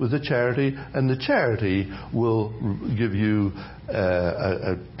invest with the charity, and the charity will give you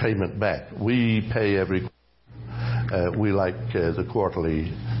a payment back. We pay every we like the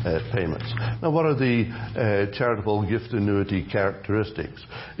quarterly payments. Now, what are the charitable gift annuity characteristics?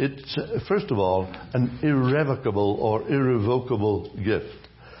 It's, first of all, an irrevocable or irrevocable gift.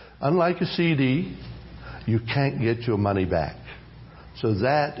 Unlike a CD, you can't get your money back. So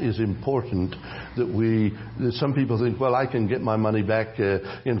that is important that some people think, well, I can get my money back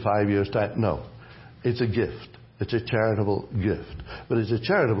in 5 years' time. No, it's a gift. It's a charitable gift. But it's a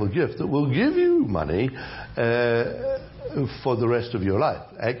charitable gift that will give you money for the rest of your life.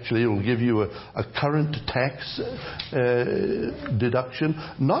 Actually, it will give you a current tax deduction,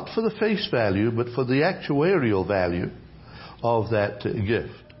 not for the face value, but for the actuarial value of that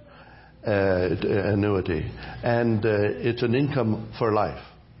gift, annuity. And it's an income for life.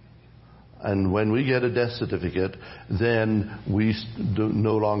 And when we get a death certificate, then we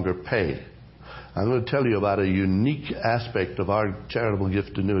no longer pay. I'm going to tell you about a unique aspect of our charitable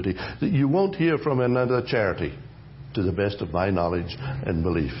gift annuity that you won't hear from another charity, to the best of my knowledge and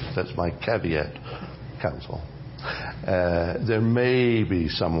belief. That's my caveat, counsel. There may be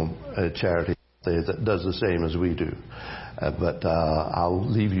some charity that does the same as we do, but I'll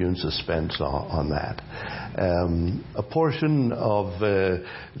leave you in suspense on that. A portion of the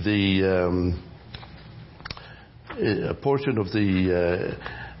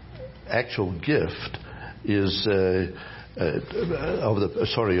actual gift is of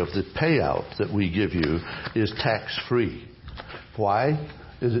the payout that we give you is tax-free. Why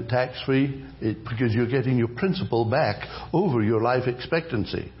is it tax-free? Because you're getting your principal back over your life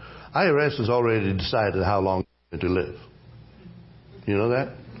expectancy. IRS has already decided how long you're going to live. You know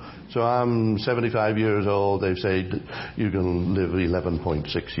that? So I'm 75 years old. They say you're going to live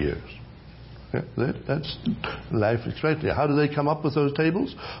 11.6 years. Yeah, that's life expectancy. How do they come up with those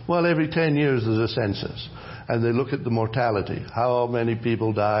tables? Well, every 10 years there's a census. And they look at the mortality. How many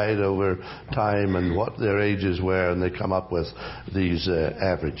people died over time and what their ages were, and they come up with these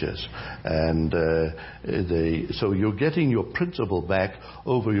averages. And so you're getting your principal back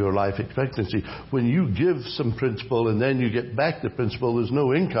over your life expectancy. When you give some principal and then you get back the principal, there's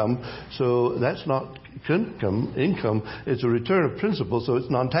no income. So that's not income. It's a return of principal, so it's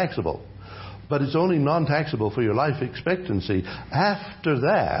non-taxable. But it's only non-taxable for your life expectancy. After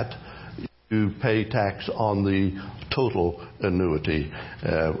that, you pay tax on the total annuity.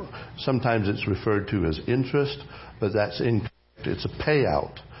 Sometimes it's referred to as interest, but that's incorrect. It's a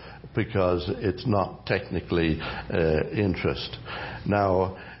payout because it's not technically interest.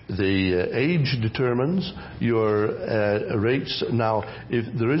 Now, the age determines your rates. Now, if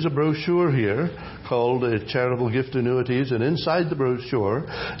there is a brochure here called Charitable Gift Annuities, and inside the brochure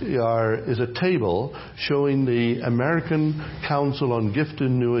is a table showing the American Council on Gift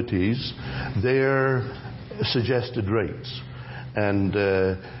Annuities, their suggested rates. And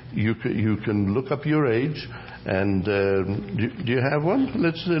you can look up your age. And do you have one?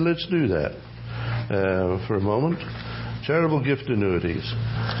 Let's do that for a moment. Charitable gift annuities.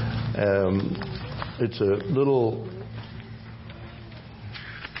 It's a little.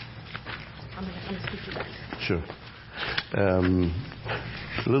 Sure.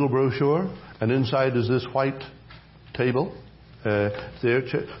 Little brochure, and inside is this white table. Their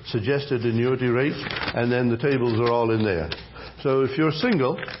suggested annuity rates, and then the tables are all in there. So if you're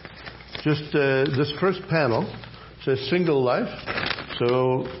single, just this first panel says single life.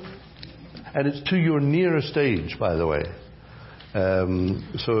 So. And it's to your nearest age, by the way.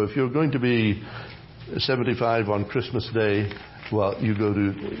 So if you're going to be 75 on Christmas Day, well, you go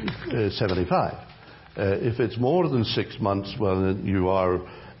to 75. If it's more than 6 months, well, then you are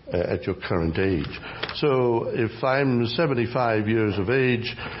at your current age. So if I'm 75 years of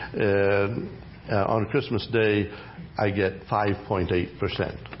age, on Christmas Day, I get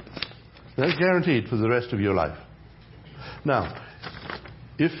 5.8%. That's guaranteed for the rest of your life. Now,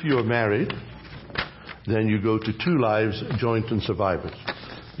 if you're married, then you go to 2 lives, joint and survivors.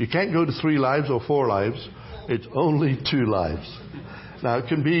 You can't go to 3 lives or 4 lives. It's only 2 lives. Now, it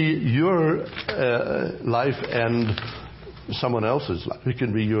can be your life and someone else's life. It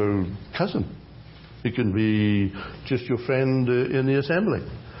can be your cousin. It can be just your friend in the assembly.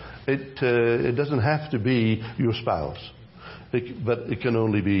 It doesn't have to be your spouse, but it can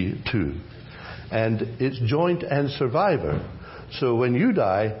only be 2. And it's joint and survivor. So when you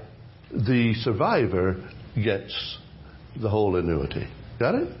die, the survivor gets the whole annuity.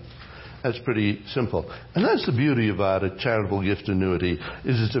 Got it? That's pretty simple. And that's the beauty about a charitable gift annuity,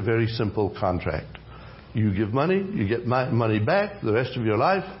 is it's a very simple contract. You give money, you get money back the rest of your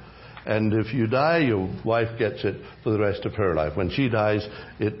life, and if you die, your wife gets it for the rest of her life. When she dies,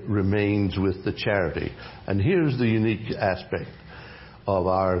 it remains with the charity. And here's the unique aspect of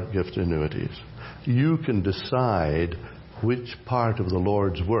our gift annuities. You can decide which part of the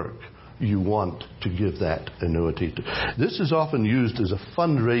Lord's work you want to give that annuity to. This is often used as a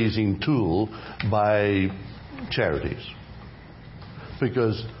fundraising tool by charities,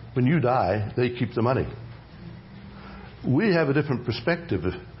 because when you die, they keep the money. we have a different perspective.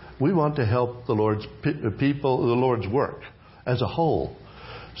 We want to help the Lord's people, the Lord's work as a whole.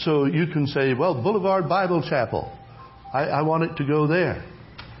 So you can say, well, Boulevard Bible Chapel, I want it to go there.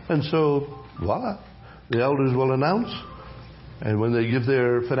 And so, voila, the elders will announce, and when they give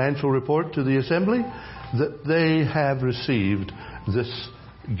their financial report to the assembly, that they have received this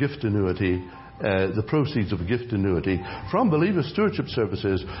gift annuity, the proceeds of a gift annuity from Believer Stewardship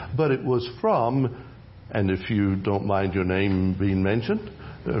Services, but it was from, and if you don't mind your name being mentioned,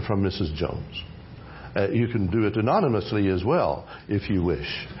 from Mrs. Jones. You can do it anonymously as well, if you wish.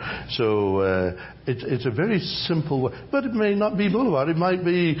 So it's a very simple way. But it may not be Boulevard. It might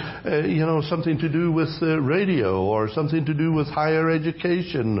be, something to do with radio or something to do with higher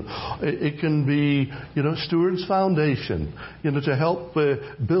education. It can be, Stewards Foundation, to help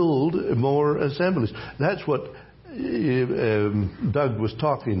build more assemblies. That's what Doug was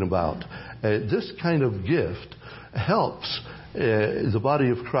talking about. This kind of gift helps the body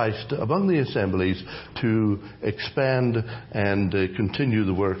of Christ among the assemblies to expand and continue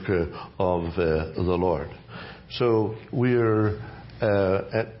the work of the Lord. So we're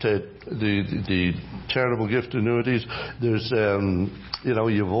at the charitable gift annuities. There's,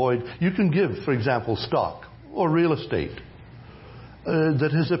 you can give, for example, stock or real estate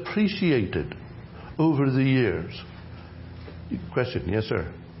that has appreciated over the years. Question, yes, sir.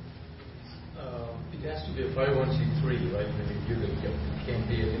 It has to be a 501c3, right? When you give it, it can't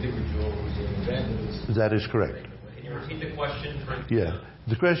be an individual who's an evangelist. That is correct. Can you repeat the question? Yeah.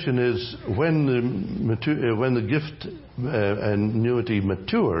 The question is, when the gift annuity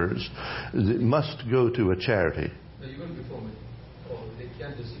matures, it must go to a charity. No, you're going before me. They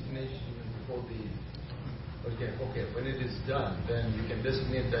can't designate before okay, when it is done, then you can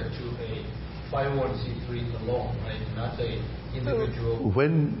designate that to a 501c3 alone, right? Not a individual.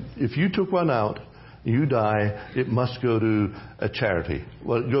 If you took one out, you die, it must go to a charity.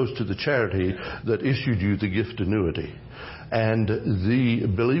 Well, it goes to the charity that issued you the gift annuity. And the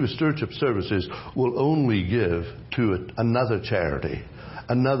Believer Stewardship Services will only give to another charity,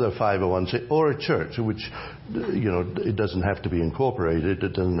 another 501c, or a church, which, it doesn't have to be incorporated.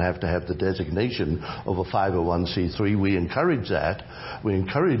 It doesn't have to have the designation of a 501c3. We encourage that. We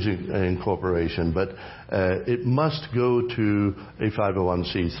encourage incorporation, but it must go to a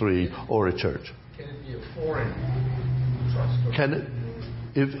 501c3 or a church. Can it be a foreign trust?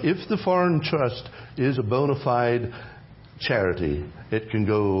 If the foreign trust is a bona fide charity, it can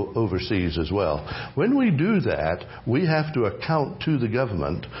go overseas as well. When we do that, we have to account to the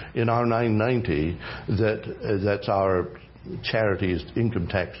government in our 990 that's our charity's income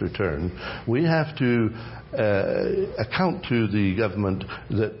tax return. We have to account to the government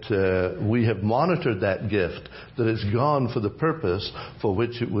that we have monitored that gift, that it's gone for the purpose for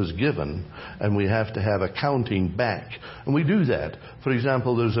which it was given, and we have to have accounting back. And we do that. For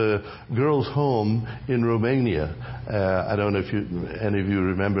example, there's a girls' home in Romania. I don't know if any of you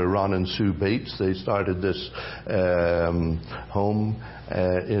remember Ron and Sue Bates. They started this home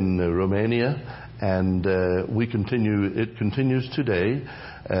in Romania. And it continues today,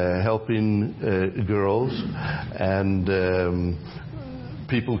 helping girls, and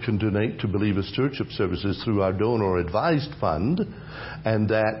people can donate to Believer Stewardship Services through our donor advised fund, and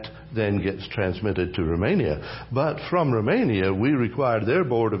that then gets transmitted to Romania. But from Romania, we require their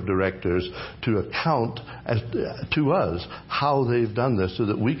board of directors to account to us how they've done this, so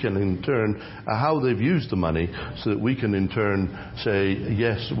that we can in turn, how they've used the money, so that we can in turn say,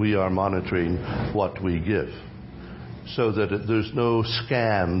 yes, we are monitoring what we give. So that there's no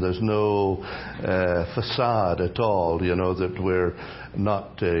scam, there's no facade at all, that we're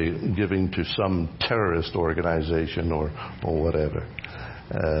not giving to some terrorist organization or whatever.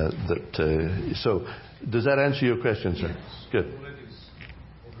 So, does that answer your question, sir? Yes. Good. Relatives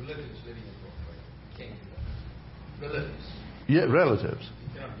living abroad, right? Can't do that. Relatives. Yeah, relatives. You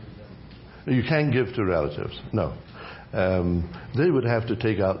cannot do that. You can't give to relatives. No. They would have to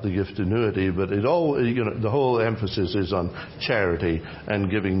take out the gift annuity, but the whole emphasis is on charity and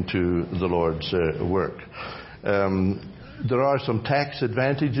giving to the Lord's work. There are some tax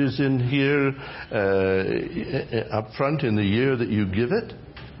advantages in here up front in the year that you give it.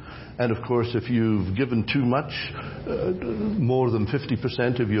 And of course, if you've given too much, more than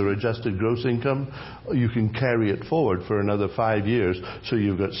 50% of your adjusted gross income, you can carry it forward for another 5 years. So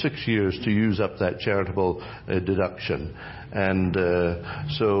you've got 6 years to use up that charitable deduction. And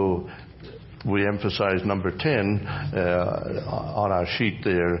so we emphasize number 10 on our sheet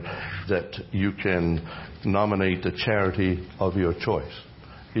there, that you can nominate the charity of your choice.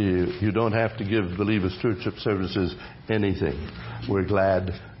 You don't have to give Believer Stewardship Services anything. We're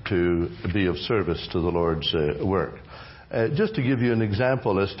glad to be of service to the Lord's work. just to give you an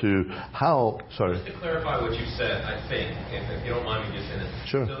example as to how... Sorry. Just to clarify what you said, I think, if you don't mind me just saying it.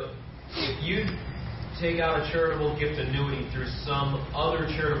 Sure. So if you take out a charitable gift annuity through some other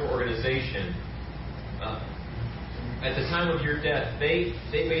charitable organization, at the time of your death, they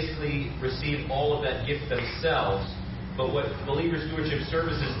basically receive all of that gift themselves. But what Believer Stewardship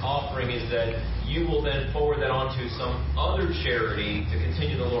Service is offering is that you will then forward that on to some other charity to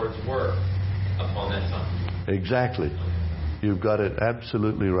continue the Lord's work upon that time. Exactly. You've got it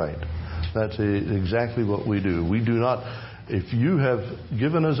absolutely right. That's exactly what we do. We do not... If you have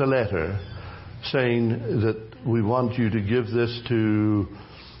given us a letter saying that we want you to give this to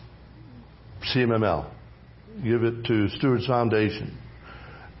CMML, give it to Stewards Foundation,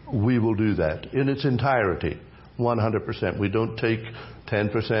 we will do that in its entirety, 100%. We don't take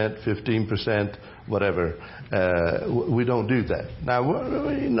 10%, 15%, whatever. We don't do that. Now,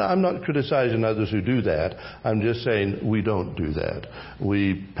 I'm not criticizing others who do that. I'm just saying we don't do that.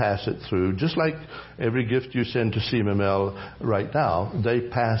 We pass it through. Just like every gift you send to CMML right now, they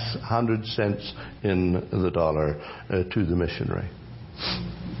pass 100 cents in the dollar to the missionary.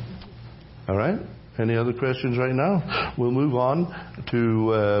 All right? Any other questions right now? We'll move on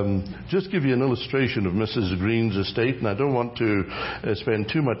to just give you an illustration of Mrs. Green's estate, and I don't want to spend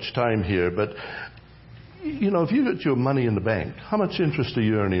too much time here, but you know, if you got your money in the bank, how much interest are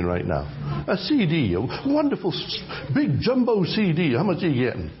you earning right now? A CD, a wonderful big jumbo CD, how much are you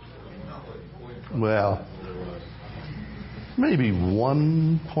getting? Well, maybe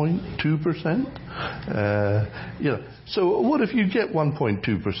 1.2%. You know, so what if you get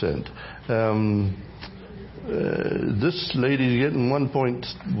 1.2%? This lady's getting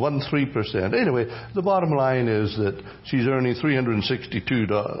 1.13%. Anyway, the bottom line is that she's earning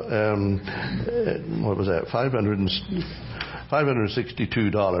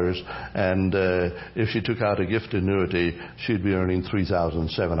 $562, and if she took out a gift annuity, she'd be earning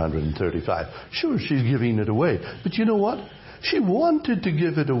 $3,735. Sure, she's giving it away, but you know what? She wanted to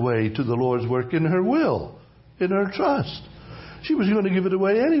give it away to the Lord's work in her will, in her trust. She was going to give it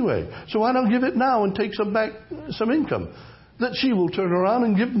away anyway. So why not give it now and take some income that she will turn around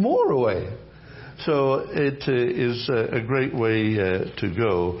and give more away? So it is a great way to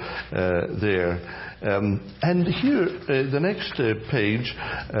go there. And here, the next page,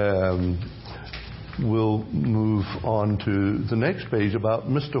 we'll move on to the next page about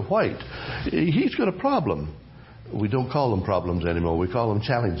Mr. White. He's got a problem. We don't call them problems anymore. We call them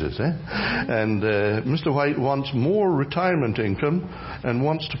challenges. And Mr. White wants more retirement income and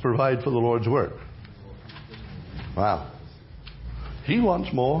wants to provide for the Lord's work. Wow. He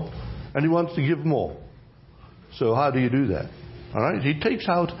wants more and he wants to give more. So how do you do that? All right. He takes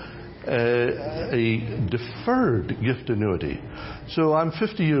out a deferred gift annuity. So I'm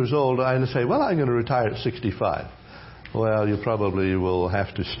 50 years old. I say, well, I'm going to retire at 65. Well, you probably will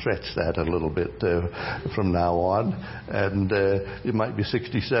have to stretch that a little bit from now on, and it might be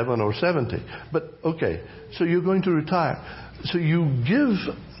 67 or 70. But okay, so you're going to retire. So you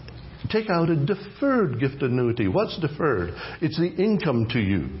take out a deferred gift annuity. What's deferred? It's the income to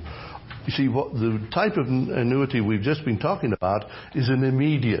you. You see, what the type of annuity we've just been talking about is an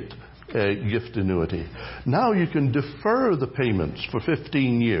immediate gift annuity. Now you can defer the payments for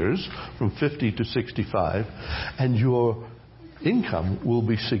 15 years, from 50 to 65, and your income will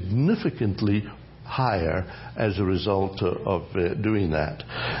be significantly higher as a result of doing that.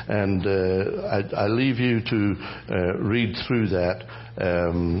 And I leave you to read through that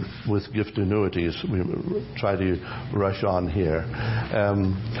with gift annuities. We try to rush on here.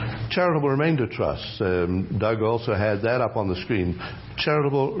 Charitable Remainder Trust. Doug also had that up on the screen.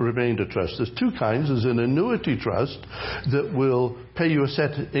 Charitable Remainder Trust. There's two kinds. There's an annuity trust that will pay you a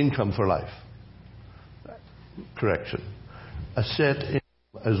set income for life. Correction. A set income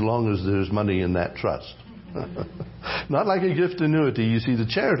as long as there's money in that trust. Not like a gift annuity. You see, the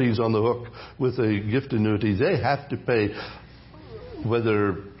charities on the hook with a gift annuity, they have to pay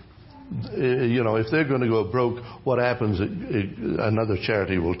whether, if they're going to go broke, what happens, another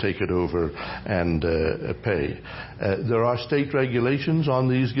charity will take it over and pay. There are state regulations on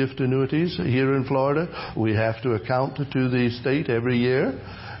these gift annuities here in Florida. We have to account to the state every year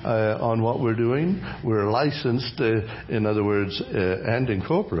on what we're doing. We're licensed, in other words, and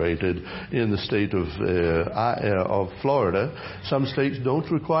incorporated in the state of Florida. Some states don't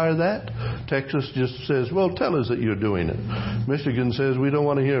require that. Texas just says, well, tell us that you're doing it. Michigan says, we don't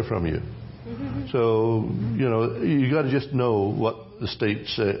want to hear from you. So, you got to just know what the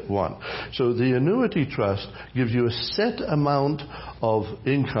states want. So the annuity trust gives you a set amount of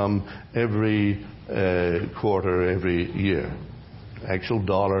income every quarter, every year. Actual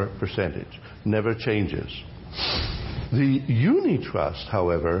dollar percentage. Never changes. The uni trust,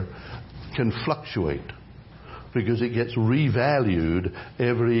 however, can fluctuate because it gets revalued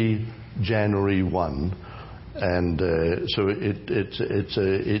every January 1. And so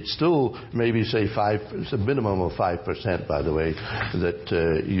it's still maybe say it's a minimum of 5%, by the way,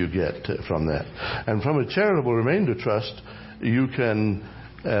 that you get from that. And from a charitable remainder trust, you can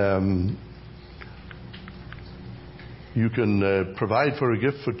provide for a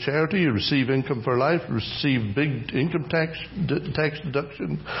gift for charity, you receive income for life, receive big income tax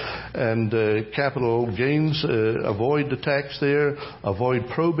deduction, and capital gains, avoid the tax there, avoid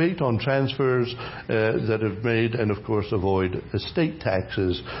probate on transfers that have made, and of course avoid estate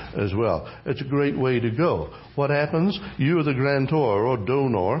taxes as well. It's a great way to go. What happens? You are the grantor or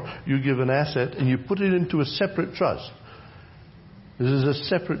donor, you give an asset and you put it into a separate trust. This is a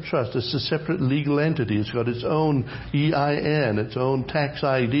separate trust. It's a separate legal entity. It's got its own EIN, its own tax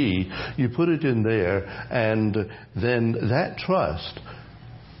ID. You put it in there, and then that trust,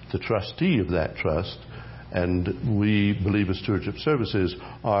 the trustee of that trust, and we believe as Stewardship Services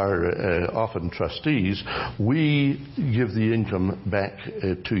are often trustees, we give the income back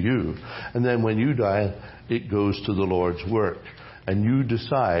to you. And then when you die, it goes to the Lord's work. And you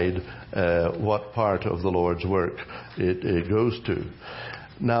decide what part of the Lord's work it goes to.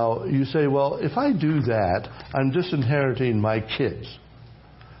 Now, you say, well, if I do that, I'm disinheriting my kids.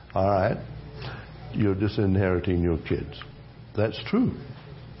 All right? You're disinheriting your kids. That's true.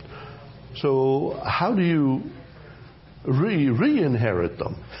 So how do you re-inherit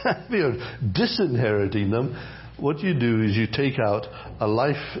them? If you're disinheriting them, what you do is you take out a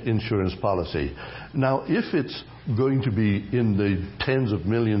life insurance policy. Now, if it's going to be in the tens of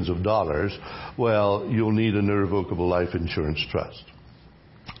millions of dollars, well, you'll need an irrevocable life insurance trust.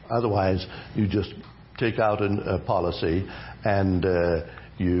 Otherwise, you just take out a policy and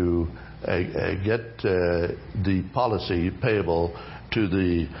you get the policy payable to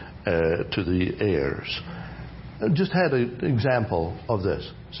the heirs. I just had an example of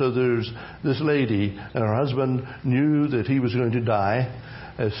this. So there's this lady, and her husband knew that he was going to die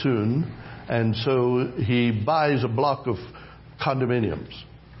soon, and so he buys a block of condominiums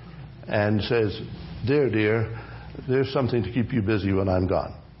and says, dear, there's something to keep you busy when I'm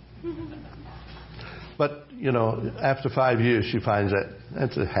gone. But, after 5 years, she finds that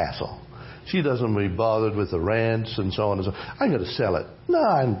that's a hassle. She doesn't be bothered with the rents and so on and so on. I'm going to sell it. No,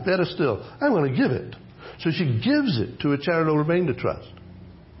 I'm better still. I'm going to give it. So she gives it to a charitable remainder trust.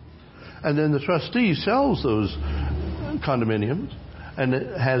 And then the trustee sells those condominiums, and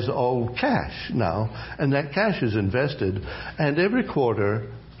it has all cash now. And that cash is invested. And every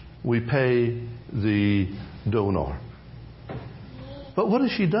quarter, we pay the donor. But what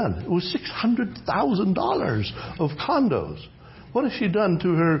has she done? It was $600,000 of condos. What has she done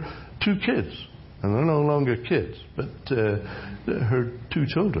to her 2 kids? And they're no longer kids, but her 2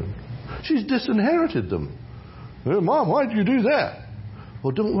 children. She's disinherited them. Well, Mom, why did you do that?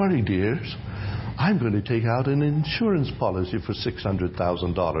 Well, don't worry, dears. I'm going to take out an insurance policy for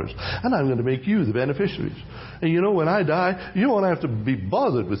 $600,000, and I'm going to make you the beneficiaries. And when I die, you won't have to be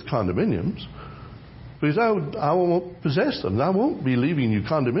bothered with condominiums, because I won't possess them. I won't be leaving you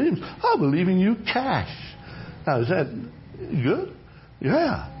condominiums. I'll be leaving you cash. Now, is that good?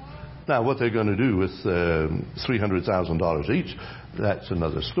 Yeah. Now, what they're going to do with $300,000 each, that's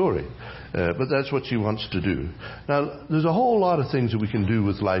another story. But that's what she wants to do. Now, there's a whole lot of things that we can do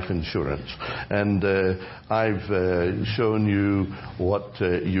with life insurance. And I've shown you what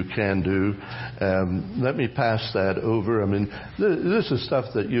you can do. Let me pass that over. I mean, this is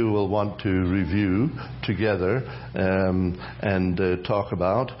stuff that you will want to review together and talk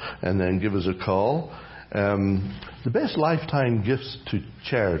about, and then give us a call. The best lifetime gifts to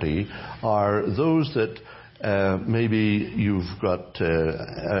charity are those that maybe you've got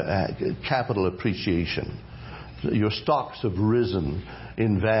capital appreciation. Your stocks have risen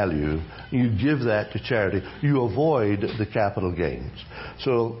in value. You give that to charity. You avoid the capital gains.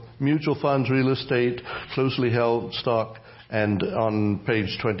 So mutual funds, real estate, closely held stock, and on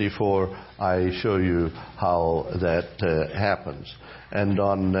page 24 I show you how that happens. And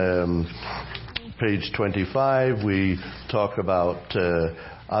on page 25 we talk about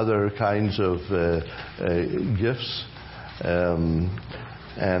other kinds of gifts, and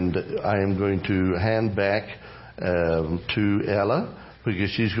I am going to hand back to Ella, because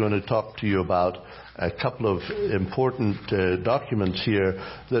she's going to talk to you about a couple of important documents here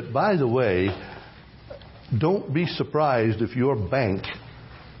that, by the way, don't be surprised if your bank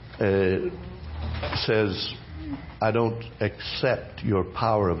says, I don't accept your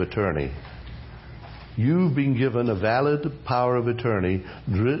power of attorney. You've been given a valid power of attorney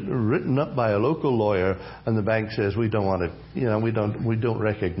written up by a local lawyer, and the bank says we don't want it. We don't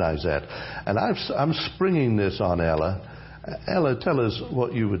recognize that. And I'm springing this on Ella. Ella, tell us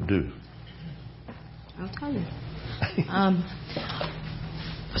what you would do. I'll tell you.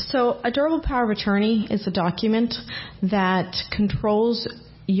 So a durable power of attorney is a document that controls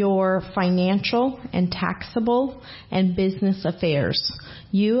your financial and taxable and business affairs.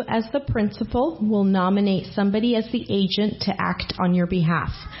 You, as the principal, will nominate somebody as the agent to act on your behalf.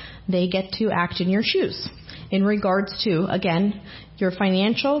 They get to act in your shoes in regards to, again, your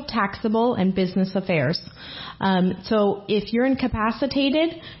financial, taxable, and business affairs. So if you're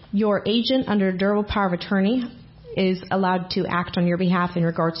incapacitated, your agent under durable power of attorney is allowed to act on your behalf in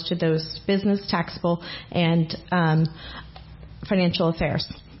regards to those business, taxable, and financial affairs.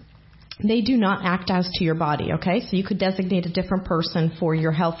 They do not act as to your body, okay? So you could designate a different person for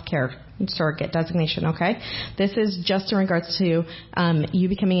your health care surrogate designation, okay? This is just in regards to you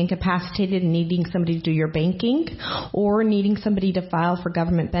becoming incapacitated and needing somebody to do your banking or needing somebody to file for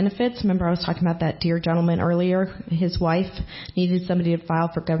government benefits. Remember I was talking about that dear gentleman earlier. His wife needed somebody to file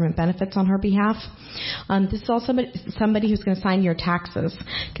for government benefits on her behalf. This is also somebody who's going to sign your taxes.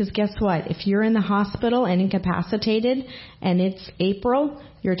 Because guess what? If you're in the hospital and incapacitated and it's April,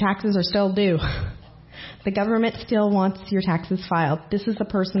 your taxes are still due. The government still wants your taxes filed. This is the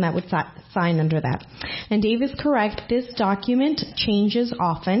person that would sign under that. And Dave is correct. This document changes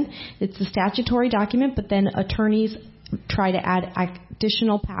often. It's a statutory document, but then attorneys try to add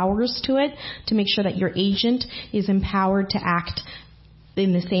additional powers to it to make sure that your agent is empowered to act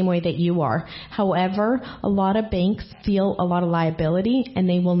in the same way that you are. However, a lot of banks feel a lot of liability, and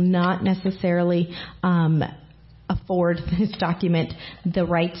they will not necessarily afford this document the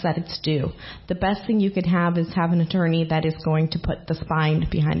rights that it's due. The best thing you could have is have an attorney that is going to put the spine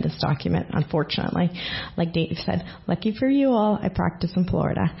behind this document, unfortunately. Like Dave said, lucky for you all, I practice in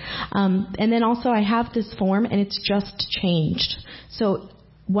Florida. And then also I have this form, and it's just changed. So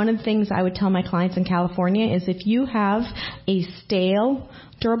one of the things I would tell my clients in California is if you have a stale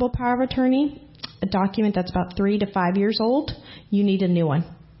durable power of attorney, a document that's about 3 to 5 years old, you need a new one.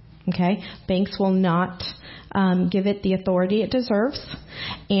 Okay? Banks will not give it the authority it deserves,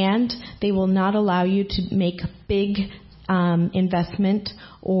 and they will not allow you to make big investment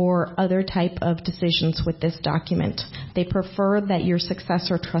or other type of decisions with this document. They prefer that your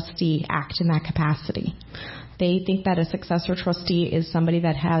successor trustee act in that capacity. They think that a successor trustee is somebody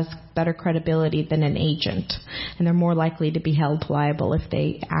that has better credibility than an agent, and they're more likely to be held liable if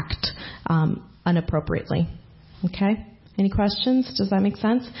they act inappropriately. Okay? Any questions? Does that make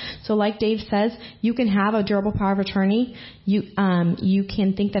sense? So like Dave says, you can have a durable power of attorney. You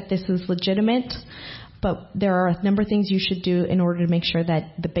can think that this is legitimate, but there are a number of things you should do in order to make sure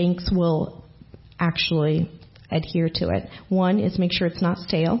that the banks will actually adhere to it. One is make sure it's not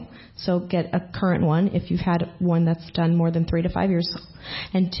stale. So get a current one if you've had one that's done more than 3 to 5 years.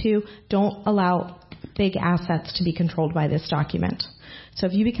 And 2, don't allow big assets to be controlled by this document. So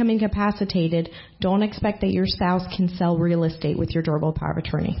if you become incapacitated, don't expect that your spouse can sell real estate with your durable power of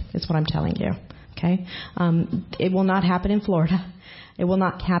attorney, is what I'm telling you. Okay? It will not happen in Florida. It will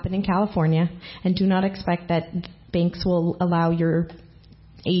not happen in California. And do not expect that banks will allow your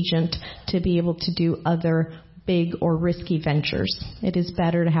agent to be able to do other big or risky ventures. It is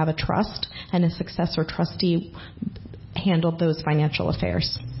better to have a trust and a successor trustee handle those financial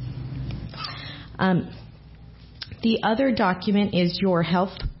affairs. The other document is your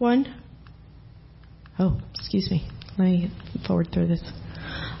health one. Oh, excuse me. Let me forward through this.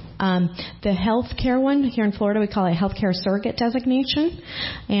 The health care one, here in Florida, we call it health care surrogate designation.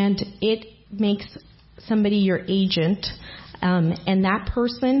 And it makes somebody your agent. And that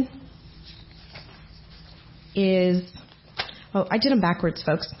person is... Oh, I did them backwards,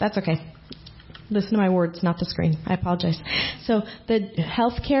 folks. That's okay. Listen to my words, not the screen. I apologize. So the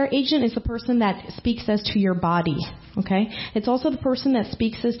healthcare agent is the person that speaks as to your body, okay? It's also the person that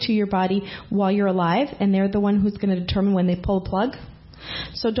speaks as to your body while you're alive, and they're the one who's going to determine when they pull the plug.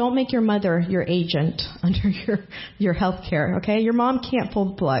 So don't make your mother your agent under your health care, okay? Your mom can't pull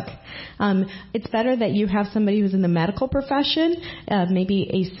the plug. It's better that you have somebody who's in the medical profession, maybe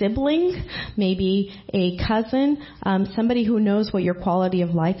a sibling, maybe a cousin, somebody who knows what your quality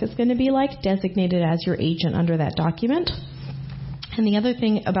of life is going to be like, designated as your agent under that document. And the other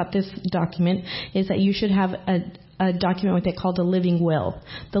thing about this document is that you should have a document what they call the living will.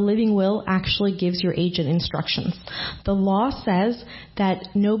 The living will actually gives your agent instructions. The law says that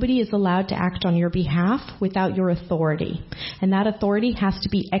nobody is allowed to act on your behalf without your authority. And that authority has to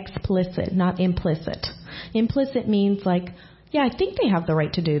be explicit, not implicit. Implicit means like Yeah, I think they have the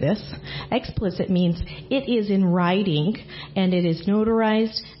right to do this. Explicit means it is in writing and it is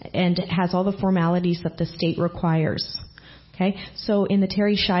notarized and it has all the formalities that the state requires. Okay, so in the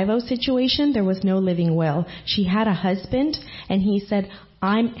Terry Schiavo situation, there was no living will. She had a husband, and he said,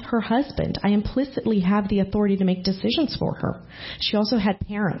 I'm her husband. I implicitly have the authority to make decisions for her. She also had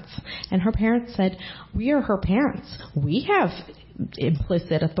parents, and her parents said, we are her parents. We have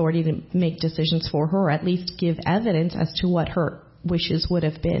implicit authority to make decisions for her, or at least give evidence as to what her wishes would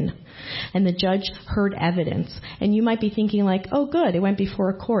have been. And the judge heard evidence. And you might be thinking like, oh good, it went before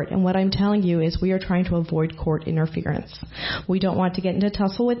a court. And what I'm telling you is we are trying to avoid court interference. We don't want to get into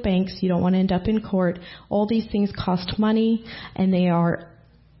tussle with banks. You don't want to end up in court. All these things cost money and they are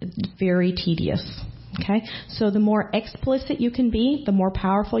very tedious. Okay? So the more explicit you can be, the more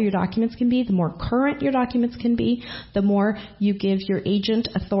powerful your documents can be, the more current your documents can be, the more you give your agent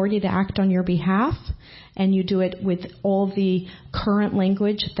authority to act on your behalf, and you do it with all the current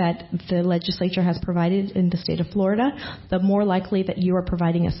language that the legislature has provided in the state of Florida, the more likely that you are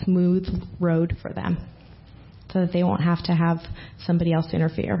providing a smooth road for them so that they won't have to have somebody else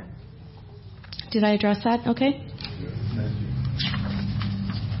interfere. Did I address that? Okay?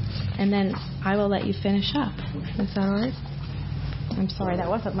 And then I will let you finish up. Is that all right? I'm sorry, that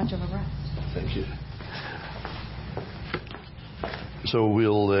wasn't much of a rest. Thank you. So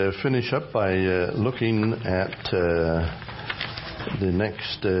we'll finish up by looking at the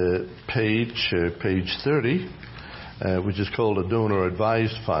next page, page 30, which is called a donor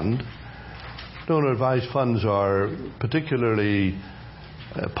advised fund. Donor advised funds are particularly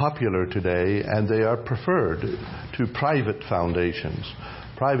popular today, and they are preferred to private foundations.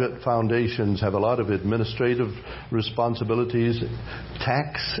 Private foundations have a lot of administrative responsibilities,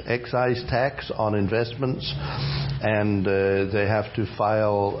 excise tax on investments, and they have to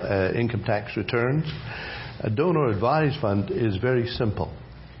file income tax returns. A donor advised fund is very simple.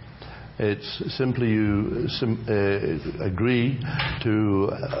 It's simply you agree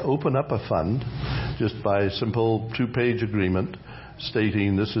to open up a fund just by a simple 2-page agreement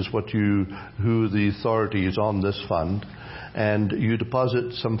stating this is who the authority is on this fund. And you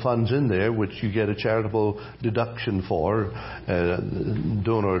deposit some funds in there, which you get a charitable deduction for.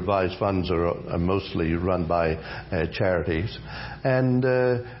 Donor advised funds are mostly run by charities. And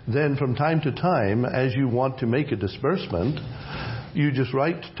then from time to time, as you want to make a disbursement, you just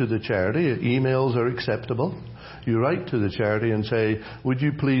write to the charity. Emails are acceptable. You write to the charity and say, would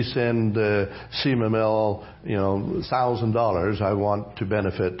you please send CMML, $1,000. I want to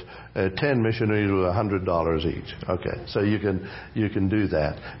benefit 10 missionaries with $100 each. Okay, so you can do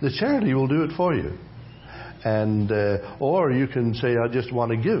that. The charity will do it for you. And or you can say, I just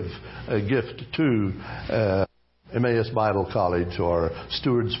want to give a gift to Emmaus Bible College or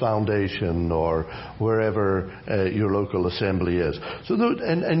Stewards Foundation or wherever your local assembly is. So,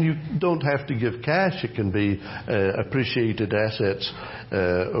 and you don't have to give cash. It can be appreciated assets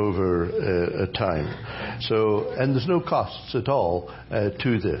over time. So, and there's no costs at all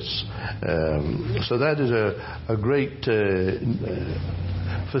to this. So that is a great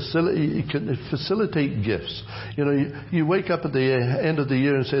facilitate gifts. You wake up at the end of the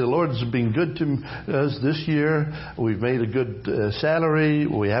year and say, the Lord's been good to us this year. We've made a good salary.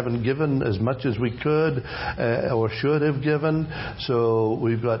 We haven't given as much as we could or should have given. So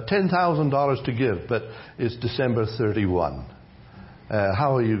we've got $10,000 to give, but it's December 31.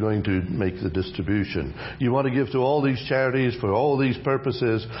 How are you going to make the distribution? You want to give to all these charities for all these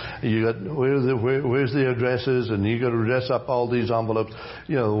purposes. You got where's the addresses, and you got to dress up all these envelopes.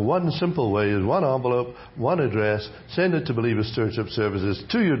 One simple way is one envelope, one address. Send it to Believers Stewardship Services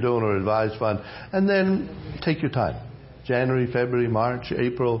to your donor advised fund, and then take your time. January, February, March,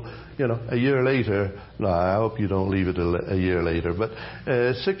 April, a year later. No, I hope you don't leave it a year later. But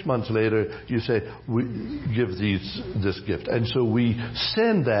 6 months later, you say, we give this gift. And so we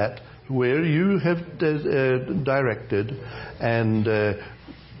send that where you have directed, and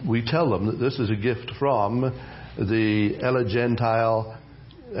we tell them that this is a gift from the Ella Gentile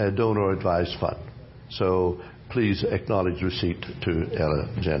Donor Advised Fund. So please acknowledge receipt to Ella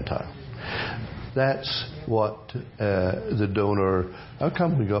Gentile. That's what the donor... How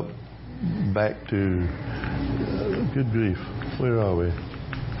come we got back to... good grief. Where are we?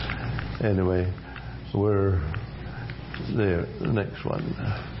 Anyway, we're there. The next one.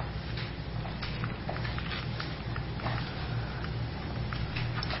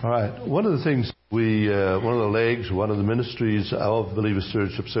 All right. One of the things one of the legs, one of the ministries of Believers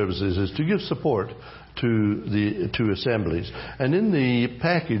Stewardship Services is to give support to assemblies. And in the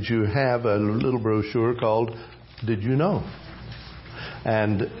package you have a little brochure called Did You Know?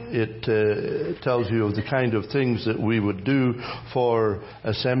 And it tells you of the kind of things that we would do for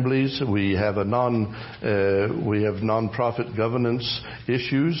assemblies. We have non-profit governance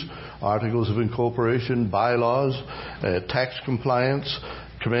issues, articles of incorporation, bylaws, tax compliance,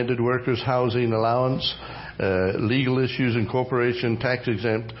 commended workers' housing allowance, legal issues, incorporation, tax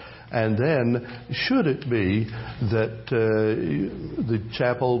exempt. And then, should it be that the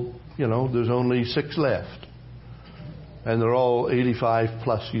chapel, there's only 6 left, and they're all 85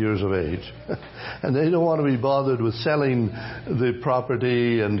 plus years of age, and they don't want to be bothered with selling the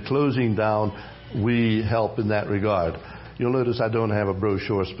property and closing down, we help in that regard. You'll notice I don't have a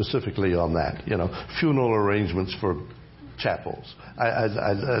brochure specifically on that. Funeral arrangements for chapels.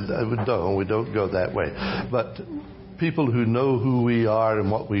 We don't go that way. But people who know who we are and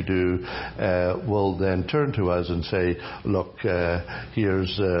what we do will then turn to us and say, look,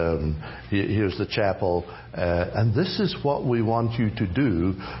 here's the chapel, and this is what we want you to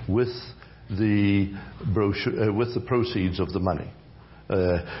do with the brochure, with the proceeds of the money.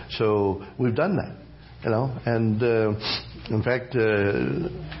 So we've done that, and in fact,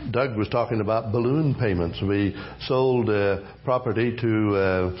 Doug was talking about balloon payments. We sold property to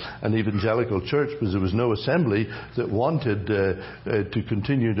an evangelical church because there was no assembly that wanted to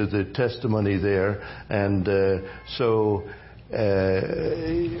continue to the testimony there, and so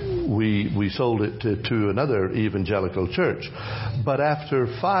we sold it to another evangelical church. But after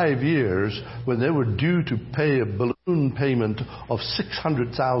 5 years, when they were due to pay a balloon payment of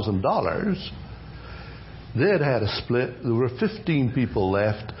 $600,000, they had a split. There were 15 people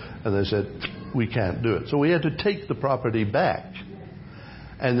left, and they said, we can't do it. So we had to take the property back.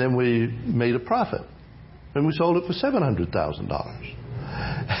 And then we made a profit. And we sold it for $700,000.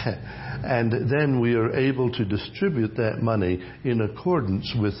 And then we are able to distribute that money in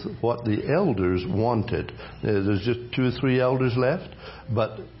accordance with what the elders wanted. There's just 2 or 3 elders left,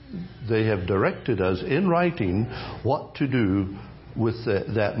 but they have directed us in writing what to do with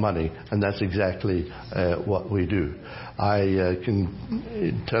that money, and that's exactly what we do. I can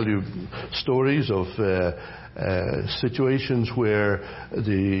tell you stories of situations where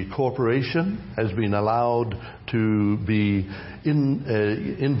the corporation has been allowed to be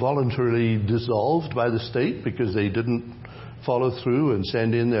involuntarily dissolved by the state because they didn't follow through and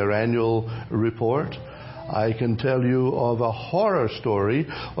send in their annual report. I can tell you of a horror story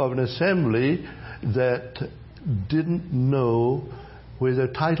of an assembly that didn't know where their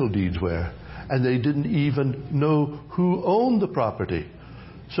title deeds were, and they didn't even know who owned the property.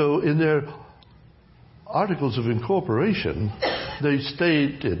 So in their articles of incorporation, they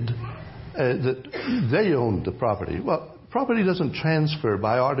stated that they owned the property. Well, property doesn't transfer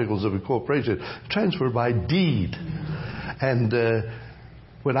by articles of incorporation, it transfers by deed. And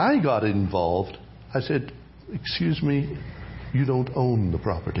when I got involved, I said, excuse me, you don't own the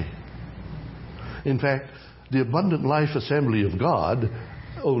property. In fact, the Abundant Life Assembly of God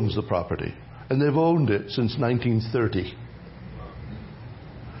owns the property, and they've owned it since 1930.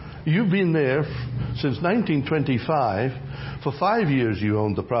 You've been there since 1925. For 5 years you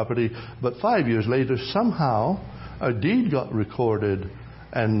owned the property, but 5 years later somehow a deed got recorded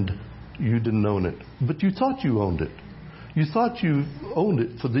and you didn't own it. But you thought you owned it. You thought you owned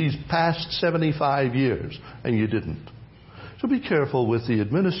it for these past 75 years, and you didn't. So be careful with the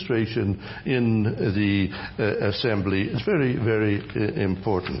administration in the assembly. It's very, very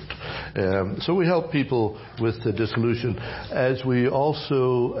important. So we help people with the dissolution. As we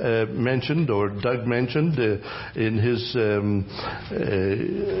also mentioned, or Doug mentioned in his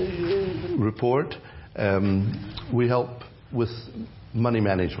report, we help with money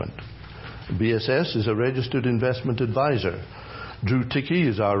management. BSS is a registered investment advisor. Drew Tickey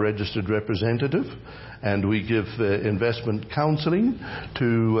is our registered representative, and we give investment counseling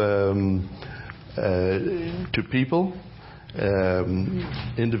to people,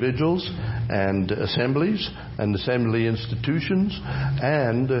 individuals, and assemblies, and assembly institutions,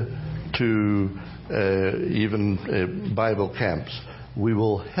 and to even Bible camps. We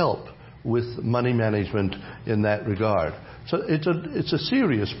will help with money management in that regard. So it's a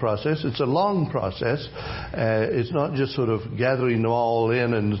serious process. It's a long process. It's not just sort of gathering them all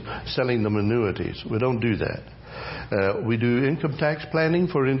in and selling them annuities. We don't do that. We do income tax planning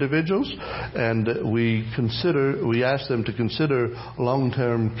for individuals, and we ask them to consider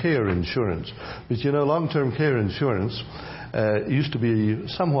long-term care insurance. But long-term care insurance used to be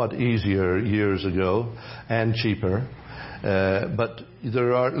somewhat easier years ago and cheaper. But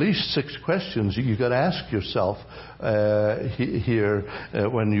there are at least 6 questions you've got to ask yourself here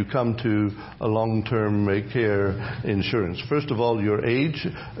when you come to a long-term care insurance. First of all, your age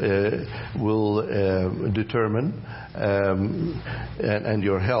will determine, and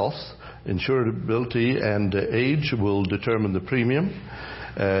your health. Insurability and age will determine the premium.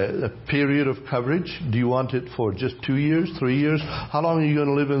 A period of coverage. Do you want it for just 2 years, 3 years? How long are you going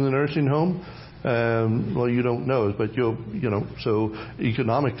to live in the nursing home? Well, you don't know, but so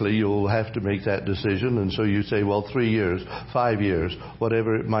economically you'll have to make that decision, and so you say, well, 3 years, 5 years,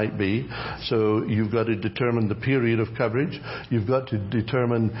 whatever it might be. So you've got to determine the period of coverage. You've got to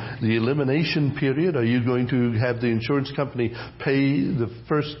determine the elimination period. Are you going to have the insurance company pay the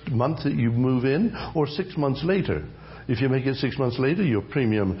first month that you move in, or 6 months later? If you make it 6 months later, your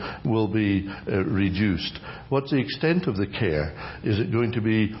premium will be reduced. What's the extent of the care? Is it going to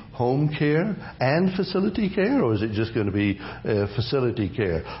be home care and facility care, or is it just going to be facility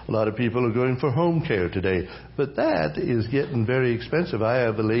care? A lot of people are going for home care today, but that is getting very expensive. I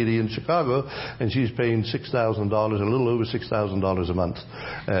have a lady in Chicago, and she's paying $6,000, a little over $6,000 a month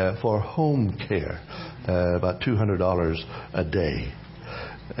for home care, about $200 a day.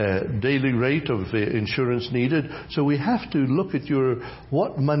 Daily rate of insurance needed. So we have to look at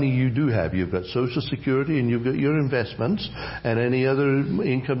what money you do have. You've got Social Security, and you've got your investments and any other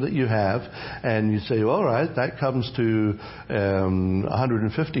income that you have, and you say, all right, that comes to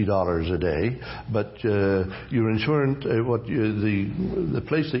 $150 a day, but your insurance, the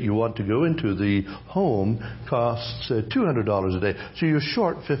place that you want to go into, the home, costs $200 a day. So you're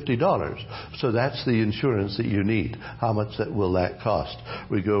short $50. So that's the insurance that you need. How much will that cost?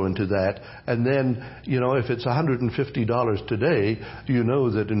 We go into that, and then if it's $150 today, you know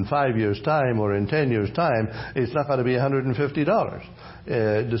that in 5 years' time or in 10 years' time, it's not going to be $150.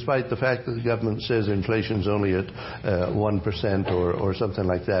 Despite the fact that the government says inflation's only at 1% or something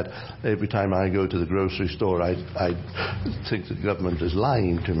like that. Every time I go to the grocery store, I think the government is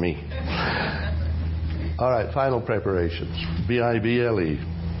lying to me. All right, final preparations. BIBLE.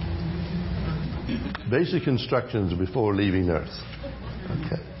 Basic instructions before leaving Earth.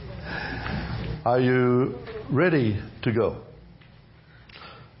 Okay. Are you ready to go?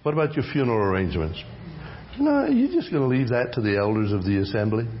 What about your funeral arrangements? No, you're just going to leave that to the elders of the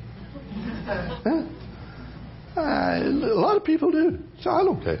assembly? Huh? A lot of people do. So I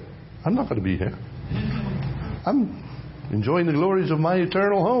don't care. I'm not going to be here. I'm enjoying the glories of my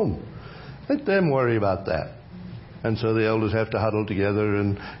eternal home. Let them worry about that. And so the elders have to huddle together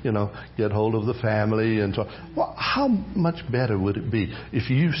and, get hold of the family and so on. Well, how much better would it be if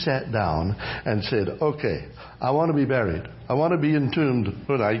you sat down and said, okay, I want to be buried. I want to be entombed.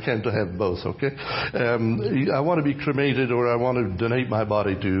 Well, I can't have both, okay? I want to be cremated, or I want to donate my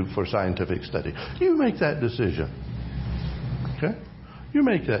body for scientific study. You make that decision. Okay? You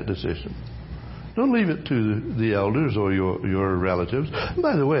make that decision. Don't leave it to the elders or your relatives. And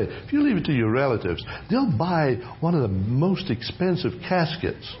by the way, if you leave it to your relatives, they'll buy one of the most expensive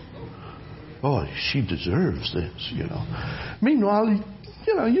caskets. Oh, she deserves this, Meanwhile,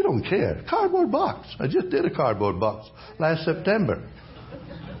 you don't care. Cardboard box. I just did a cardboard box last September.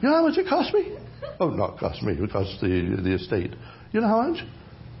 You know how much it cost me? Oh, not cost me. It cost the estate. You know how much?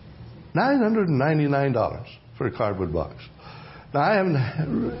 $999 for a cardboard box. Now, I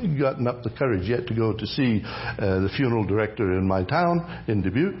haven't gotten up the courage yet to go to see the funeral director in my town, in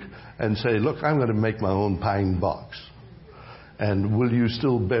Dubuque, and say, look, I'm going to make my own pine box. And will you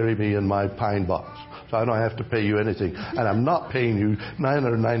still bury me in my pine box? So I don't have to pay you anything. And I'm not paying you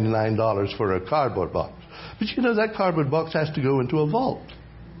 $999 for a cardboard box. But that cardboard box has to go into a vault.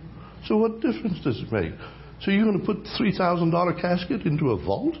 So what difference does it make? So you're going to put $3,000 casket into a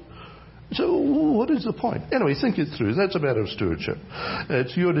vault? So what is the point? Anyway, think it through. That's a matter of stewardship.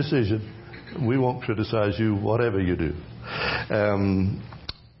 It's your decision. We won't criticize you, whatever you do. And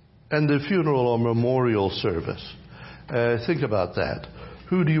the funeral or memorial service. Think about that.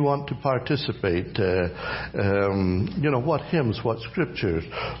 Who do you want to participate? What hymns, what scriptures?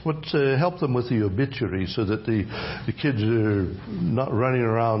 Help them with the obituary so that the kids are not running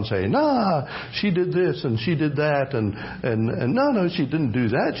around saying, she did this and she did that, and no, she didn't do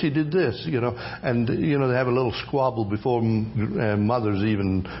that, she did this, and they have a little squabble before mother's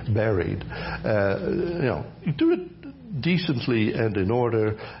even buried. Do it decently and in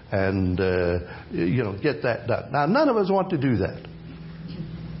order, and get that done. Now, none of us want to do that,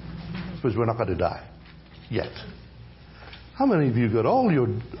 because we're not going to die yet. How many of you got all your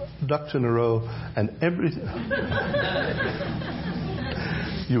ducks in a row and everything?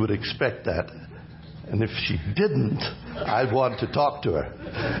 You would expect that. And if she didn't, I'd want to talk to her.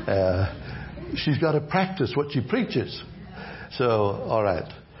 She's got to practice what she preaches. So, all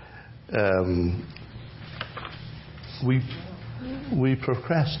right. We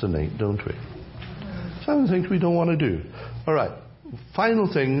procrastinate, don't we? Some things we don't want to do. All right. Final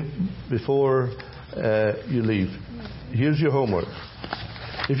thing before you leave. Here's your homework.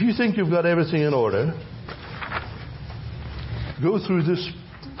 If you think you've got everything in order, go through this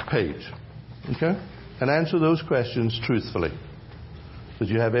page, okay, and answer those questions truthfully, that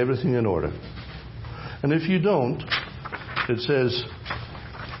you have everything in order. And if you don't, it says,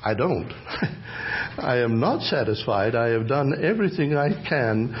 I don't. I am not satisfied. I have done everything I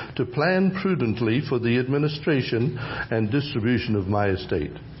can to plan prudently for the administration and distribution of my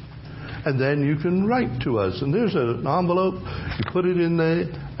estate. And then you can write to us. And there's an envelope. You put it in there,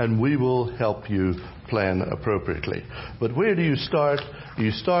 and we will help you plan appropriately. But where do you start?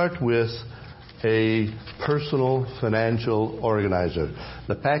 You start with a personal financial organizer.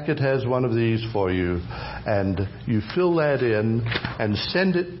 The packet has one of these for you, and you fill that in and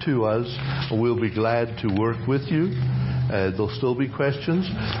send it to us. We'll be glad to work with you. There'll still be questions,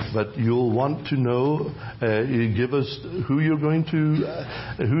 but you'll want to know, you give us who's going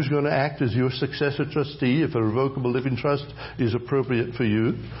to act as your successor trustee if a revocable living trust is appropriate for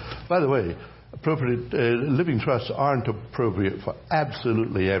you. By the way, appropriate living trusts aren't appropriate for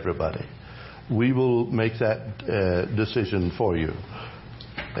absolutely everybody. We will make that decision for you.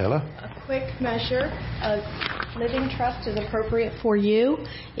 Ella? A quick measure. A living trust is appropriate for you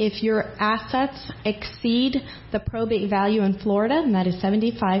if your assets exceed the probate value in Florida, and that is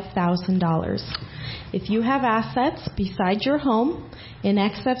 $75,000. If you have assets besides your home in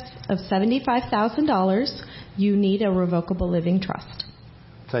excess of $75,000, you need a revocable living trust.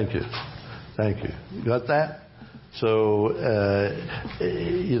 Thank you. Thank you. You got that? So,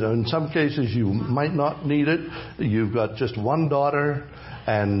 in some cases you might not need it. You've got just one daughter,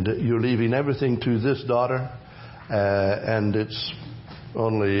 and you're leaving everything to this daughter, and it's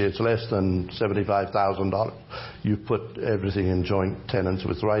less than $75,000. You've put everything in joint tenants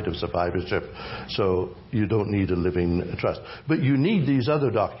with right of survivorship, so you don't need a living trust. But you need these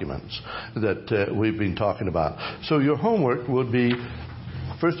other documents that we've been talking about. So your homework would be,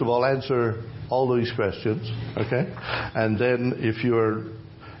 first of all, answer all these questions, okay? And then if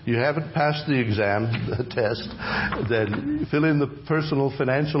you haven't passed the exam, the test, then fill in the personal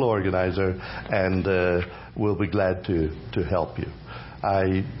financial organizer, and we'll be glad to help you.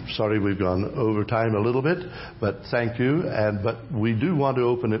 Sorry we've gone over time a little bit, but thank you. But we do want to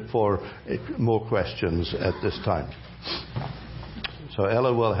open it for more questions at this time. So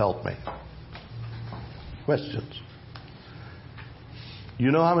Ella will help me. Questions? You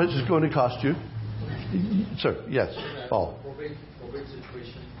know how much it's going to cost you? Sir, yes, Paul. Probate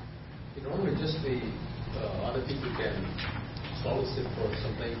situation. It not only just the other people can solicit for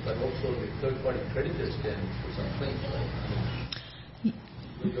something, but also the third-party creditors can for some claims, right?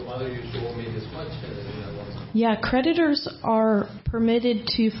 Your mother used to owe me this much. Yeah, creditors are permitted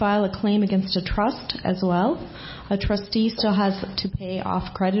to file a claim against a trust as well. A trustee still has to pay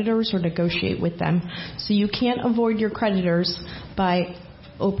off creditors or negotiate with them. So you can't avoid your creditors by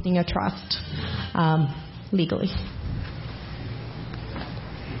opening a trust legally.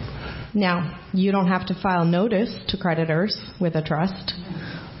 Now, you don't have to file notice to creditors with a trust,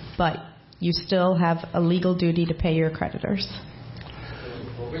 but you still have a legal duty to pay your creditors. In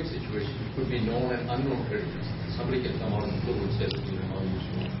a probate situation, it could be known and unknown creditors. Somebody can come out and prove and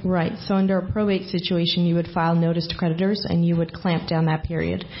say, right. So under a probate situation, you would file notice to creditors and you would clamp down that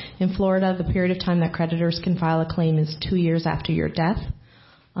period. In Florida, the period of time that creditors can file a claim is 2 years after your death,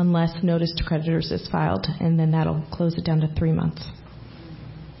 unless notice to creditors is filed, and then that'll close it down to 3 months.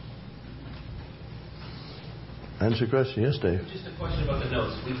 Answer your question. Yes, Dave. Just a question about the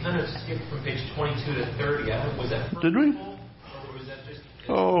notes. We kind of skipped from page 22 to 30. Was that Did we? Or was that just...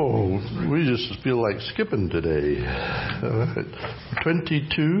 Oh, we just feel like skipping today. 22. I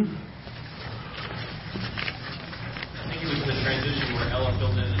think it was in the transition where Ella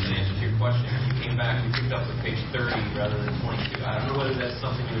filled in an answer to your question. When you came back, we picked up at page 30 rather than 22. I don't know whether that's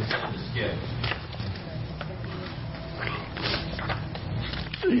something you intend to skip.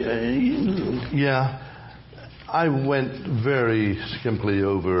 Yeah. I went very skimpily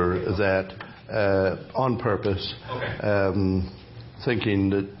over that on purpose, thinking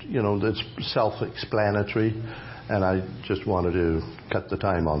that, that's self-explanatory, and I just wanted to cut the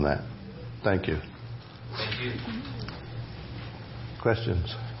time on that. Thank you. Thank you.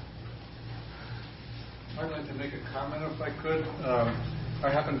 Questions? I'd like to make a comment if I could. I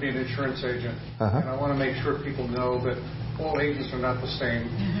happen to be an insurance agent, and I want to make sure people know that all agents are not the same.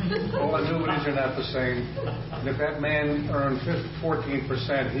 All annuities are not the same. And if that man earned 14%,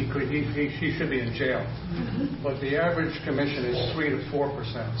 he should be in jail. But the average commission is 3 to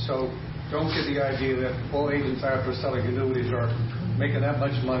 4%. So don't get the idea that all agents after selling annuities are making that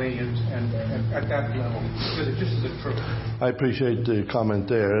much money and at that level. It just isn't true. I appreciate the comment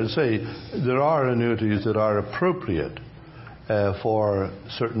there. And say there are annuities that are appropriate for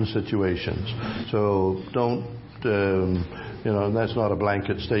certain situations. So don't. And that's not a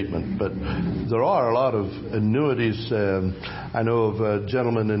blanket statement, but there are a lot of annuities. I know of a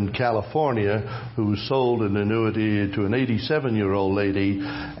gentleman in California who sold an annuity to an 87-year-old lady,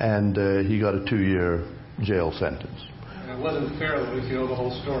 and he got a 2-year jail sentence. And it wasn't fair, if you know the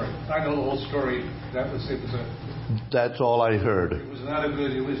whole story. I know the whole story. That's all I heard. It was not a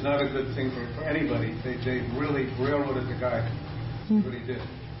good thing for anybody. They really railroaded the guy. That's what he did.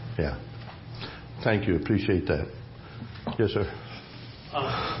 Yeah. Thank you. Appreciate that. Yes, sir.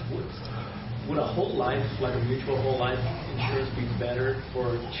 Would a whole life, like a mutual whole life insurance, be better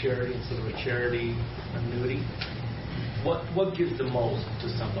for charity instead of a charity annuity? What gives the most to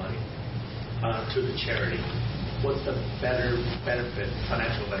somebody, to the charity? What's the better benefit,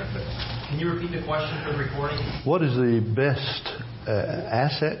 financial benefit? Can you repeat the question for the recording? What is the best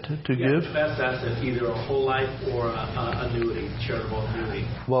asset to give? The best asset, either a whole life or an annuity, charitable annuity.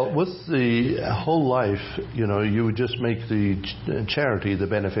 Well, with the whole life, you would just make the charity the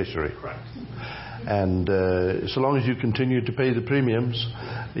beneficiary. Correct. And so long as you continue to pay the premiums,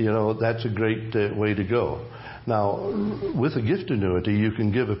 that's a great way to go. Now, with a gift annuity, you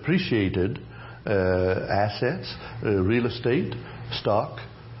can give appreciated assets, real estate, stock,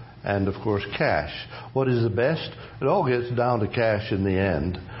 and of course cash. What is the best? It all gets down to cash in the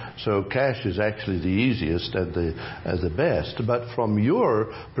end. So cash is actually the easiest and the best. But from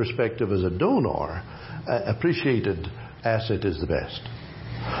your perspective as a donor, appreciated asset is the best.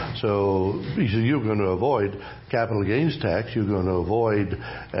 So you're going to avoid capital gains tax. You're going to avoid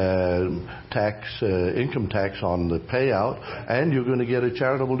income tax on the payout, and you're going to get a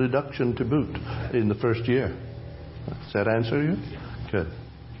charitable deduction to boot in the first year. Does that answer you? Good.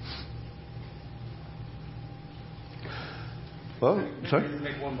 Well, sorry? Let me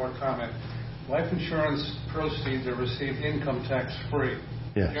make one more comment. Life insurance proceeds are received income tax free.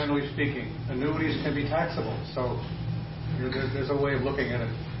 Yes. Generally speaking, annuities can be taxable. So there's a way of looking at it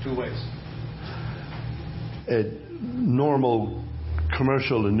two ways. Normal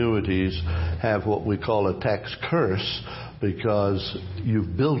commercial annuities have what we call a tax curse because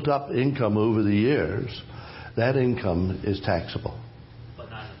you've built up income over the years. That income is taxable.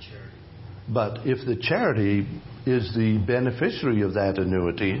 But not a charity. But if the charity is the beneficiary of that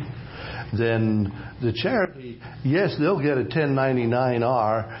annuity, then the charity, yes, they'll get a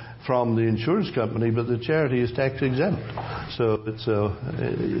 1099-R from the insurance company, but the charity is tax exempt. So it's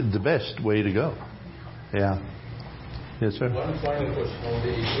the best way to go. Yeah. Yes, sir? One final question.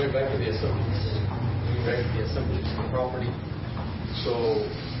 Going back to the assemblies, property. So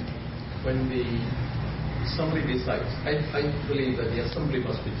when somebody decides, I believe that the assembly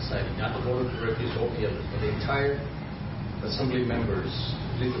must be deciding, not the board of directors or the others, but the entire assembly members,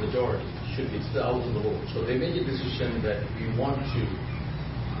 at least the majority, should be out of the vote. So they make a decision that we want to,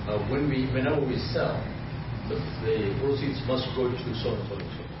 whenever we sell, the proceeds must go to so and so and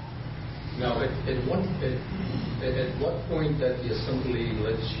so. Now, at what point that the assembly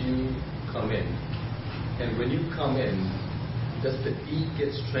lets you come in, and when you come in, does the deed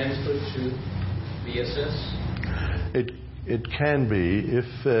gets transferred to BSS? It can be if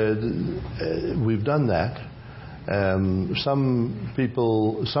we've done that.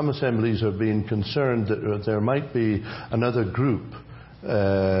 Some assemblies are being concerned that there might be another group,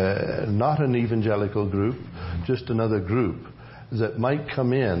 not an evangelical group, just another group that might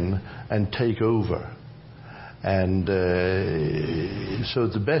come in and take over. And so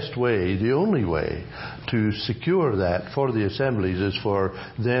the best way, the only way to secure that for the assemblies is for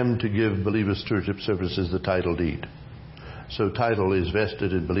them to give Believers Stewardship Services the title deed. So title is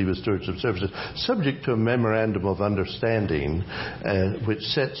vested in Believers Stewardship Services, subject to a memorandum of understanding which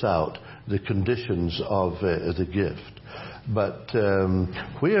sets out the conditions of the gift. But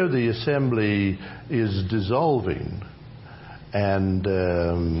where the assembly is dissolving and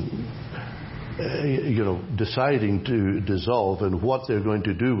deciding to dissolve and what they're going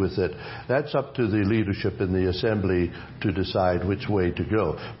to do with it, that's up to the leadership in the assembly to decide which way to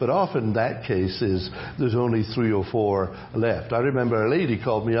go. But often that case is there's only 3 or 4 left. I remember a lady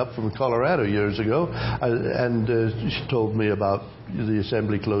called me up from Colorado years ago and she told me about the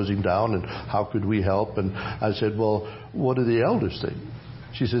assembly closing down and how could we help. And I said, well, what do the elders think?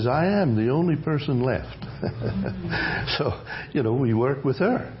 She says, I am the only person left. So, we work with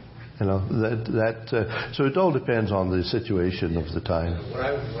her. So it all depends on the situation of the time.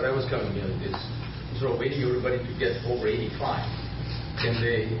 What I was coming in is sort of waiting everybody to get over 85. Can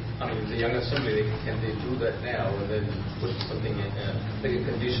they, the Young Assembly, can they do that now and then put something in, like a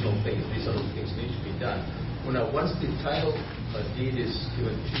conditional thing? These other things need to be done. Well, now, once the title deed is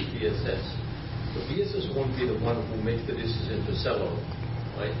given to BSS, the BSS won't be the one who makes the decision to sell over,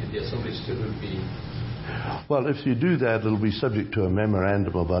 right? The Assembly still will be. Well, if you do that, it'll be subject to a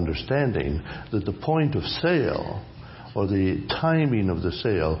memorandum of understanding that the point of sale or the timing of the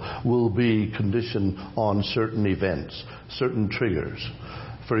sale will be conditioned on certain events, certain triggers.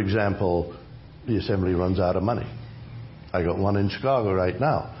 For example, the Assembly runs out of money. I got one in Chicago right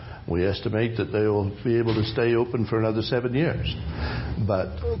now. We estimate that they will be able to stay open for another 7 years.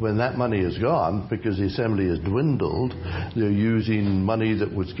 But when that money is gone, because the Assembly has dwindled, they're using money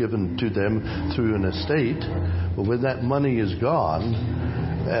that was given to them through an estate. But when that money is gone,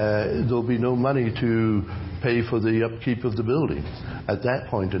 there'll be no money to pay for the upkeep of the building. At that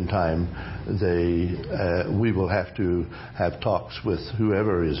point in time, we will have to have talks with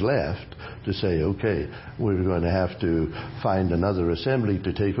whoever is left to say, okay, we're going to have to find another assembly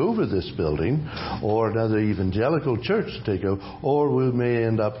to take over this building, or another evangelical church to take over, or we may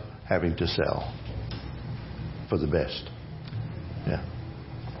end up having to sell for the best. Yeah.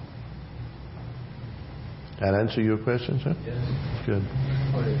 That answer your question, sir? Yes. Good.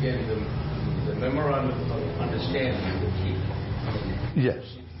 But again, the memorandum of understanding is the key. Yes.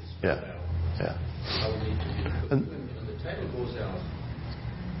 Yeah. Yeah. And when the title goes out,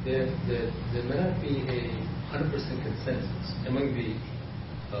 there may not be a 100% consensus among the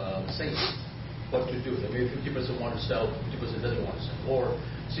saints what to do. Maybe 50% want to sell, 50% doesn't want to sell, or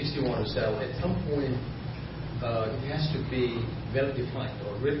 60 want to sell. At some point, it has to be well defined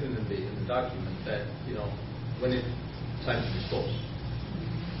or written in the document that when it's time to dispose.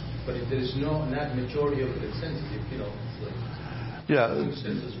 But if there is not majority of the consensus,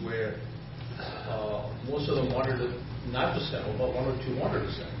 consensus where most of them wanted not to sell, but one or two wanted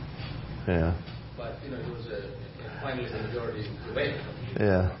to sell. Yeah. But there was finally the majority prevailed.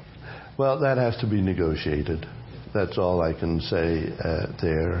 Yeah. Well, that has to be negotiated. That's all I can say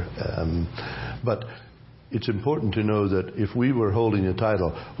there. But it's important to know that if we were holding a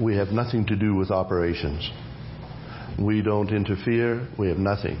title, we have nothing to do with operations. We don't interfere. We have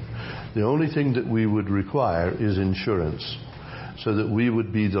nothing. The only thing that we would require is insurance, so that we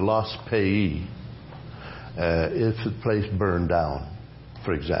would be the lost payee if the place burned down,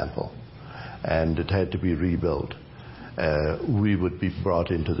 for example, and it had to be rebuilt. We would be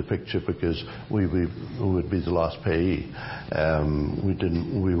brought into the picture because we would be the lost payee.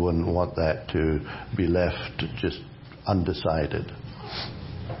 We wouldn't want that to be left just undecided.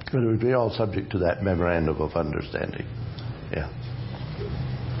 But it would be all subject to that memorandum of understanding. Yeah.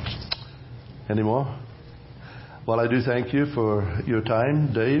 Any more? Well, I do thank you for your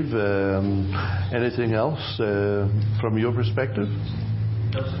time, Dave. Anything else from your perspective?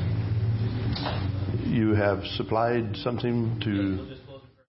 No, sir. You have supplied something to...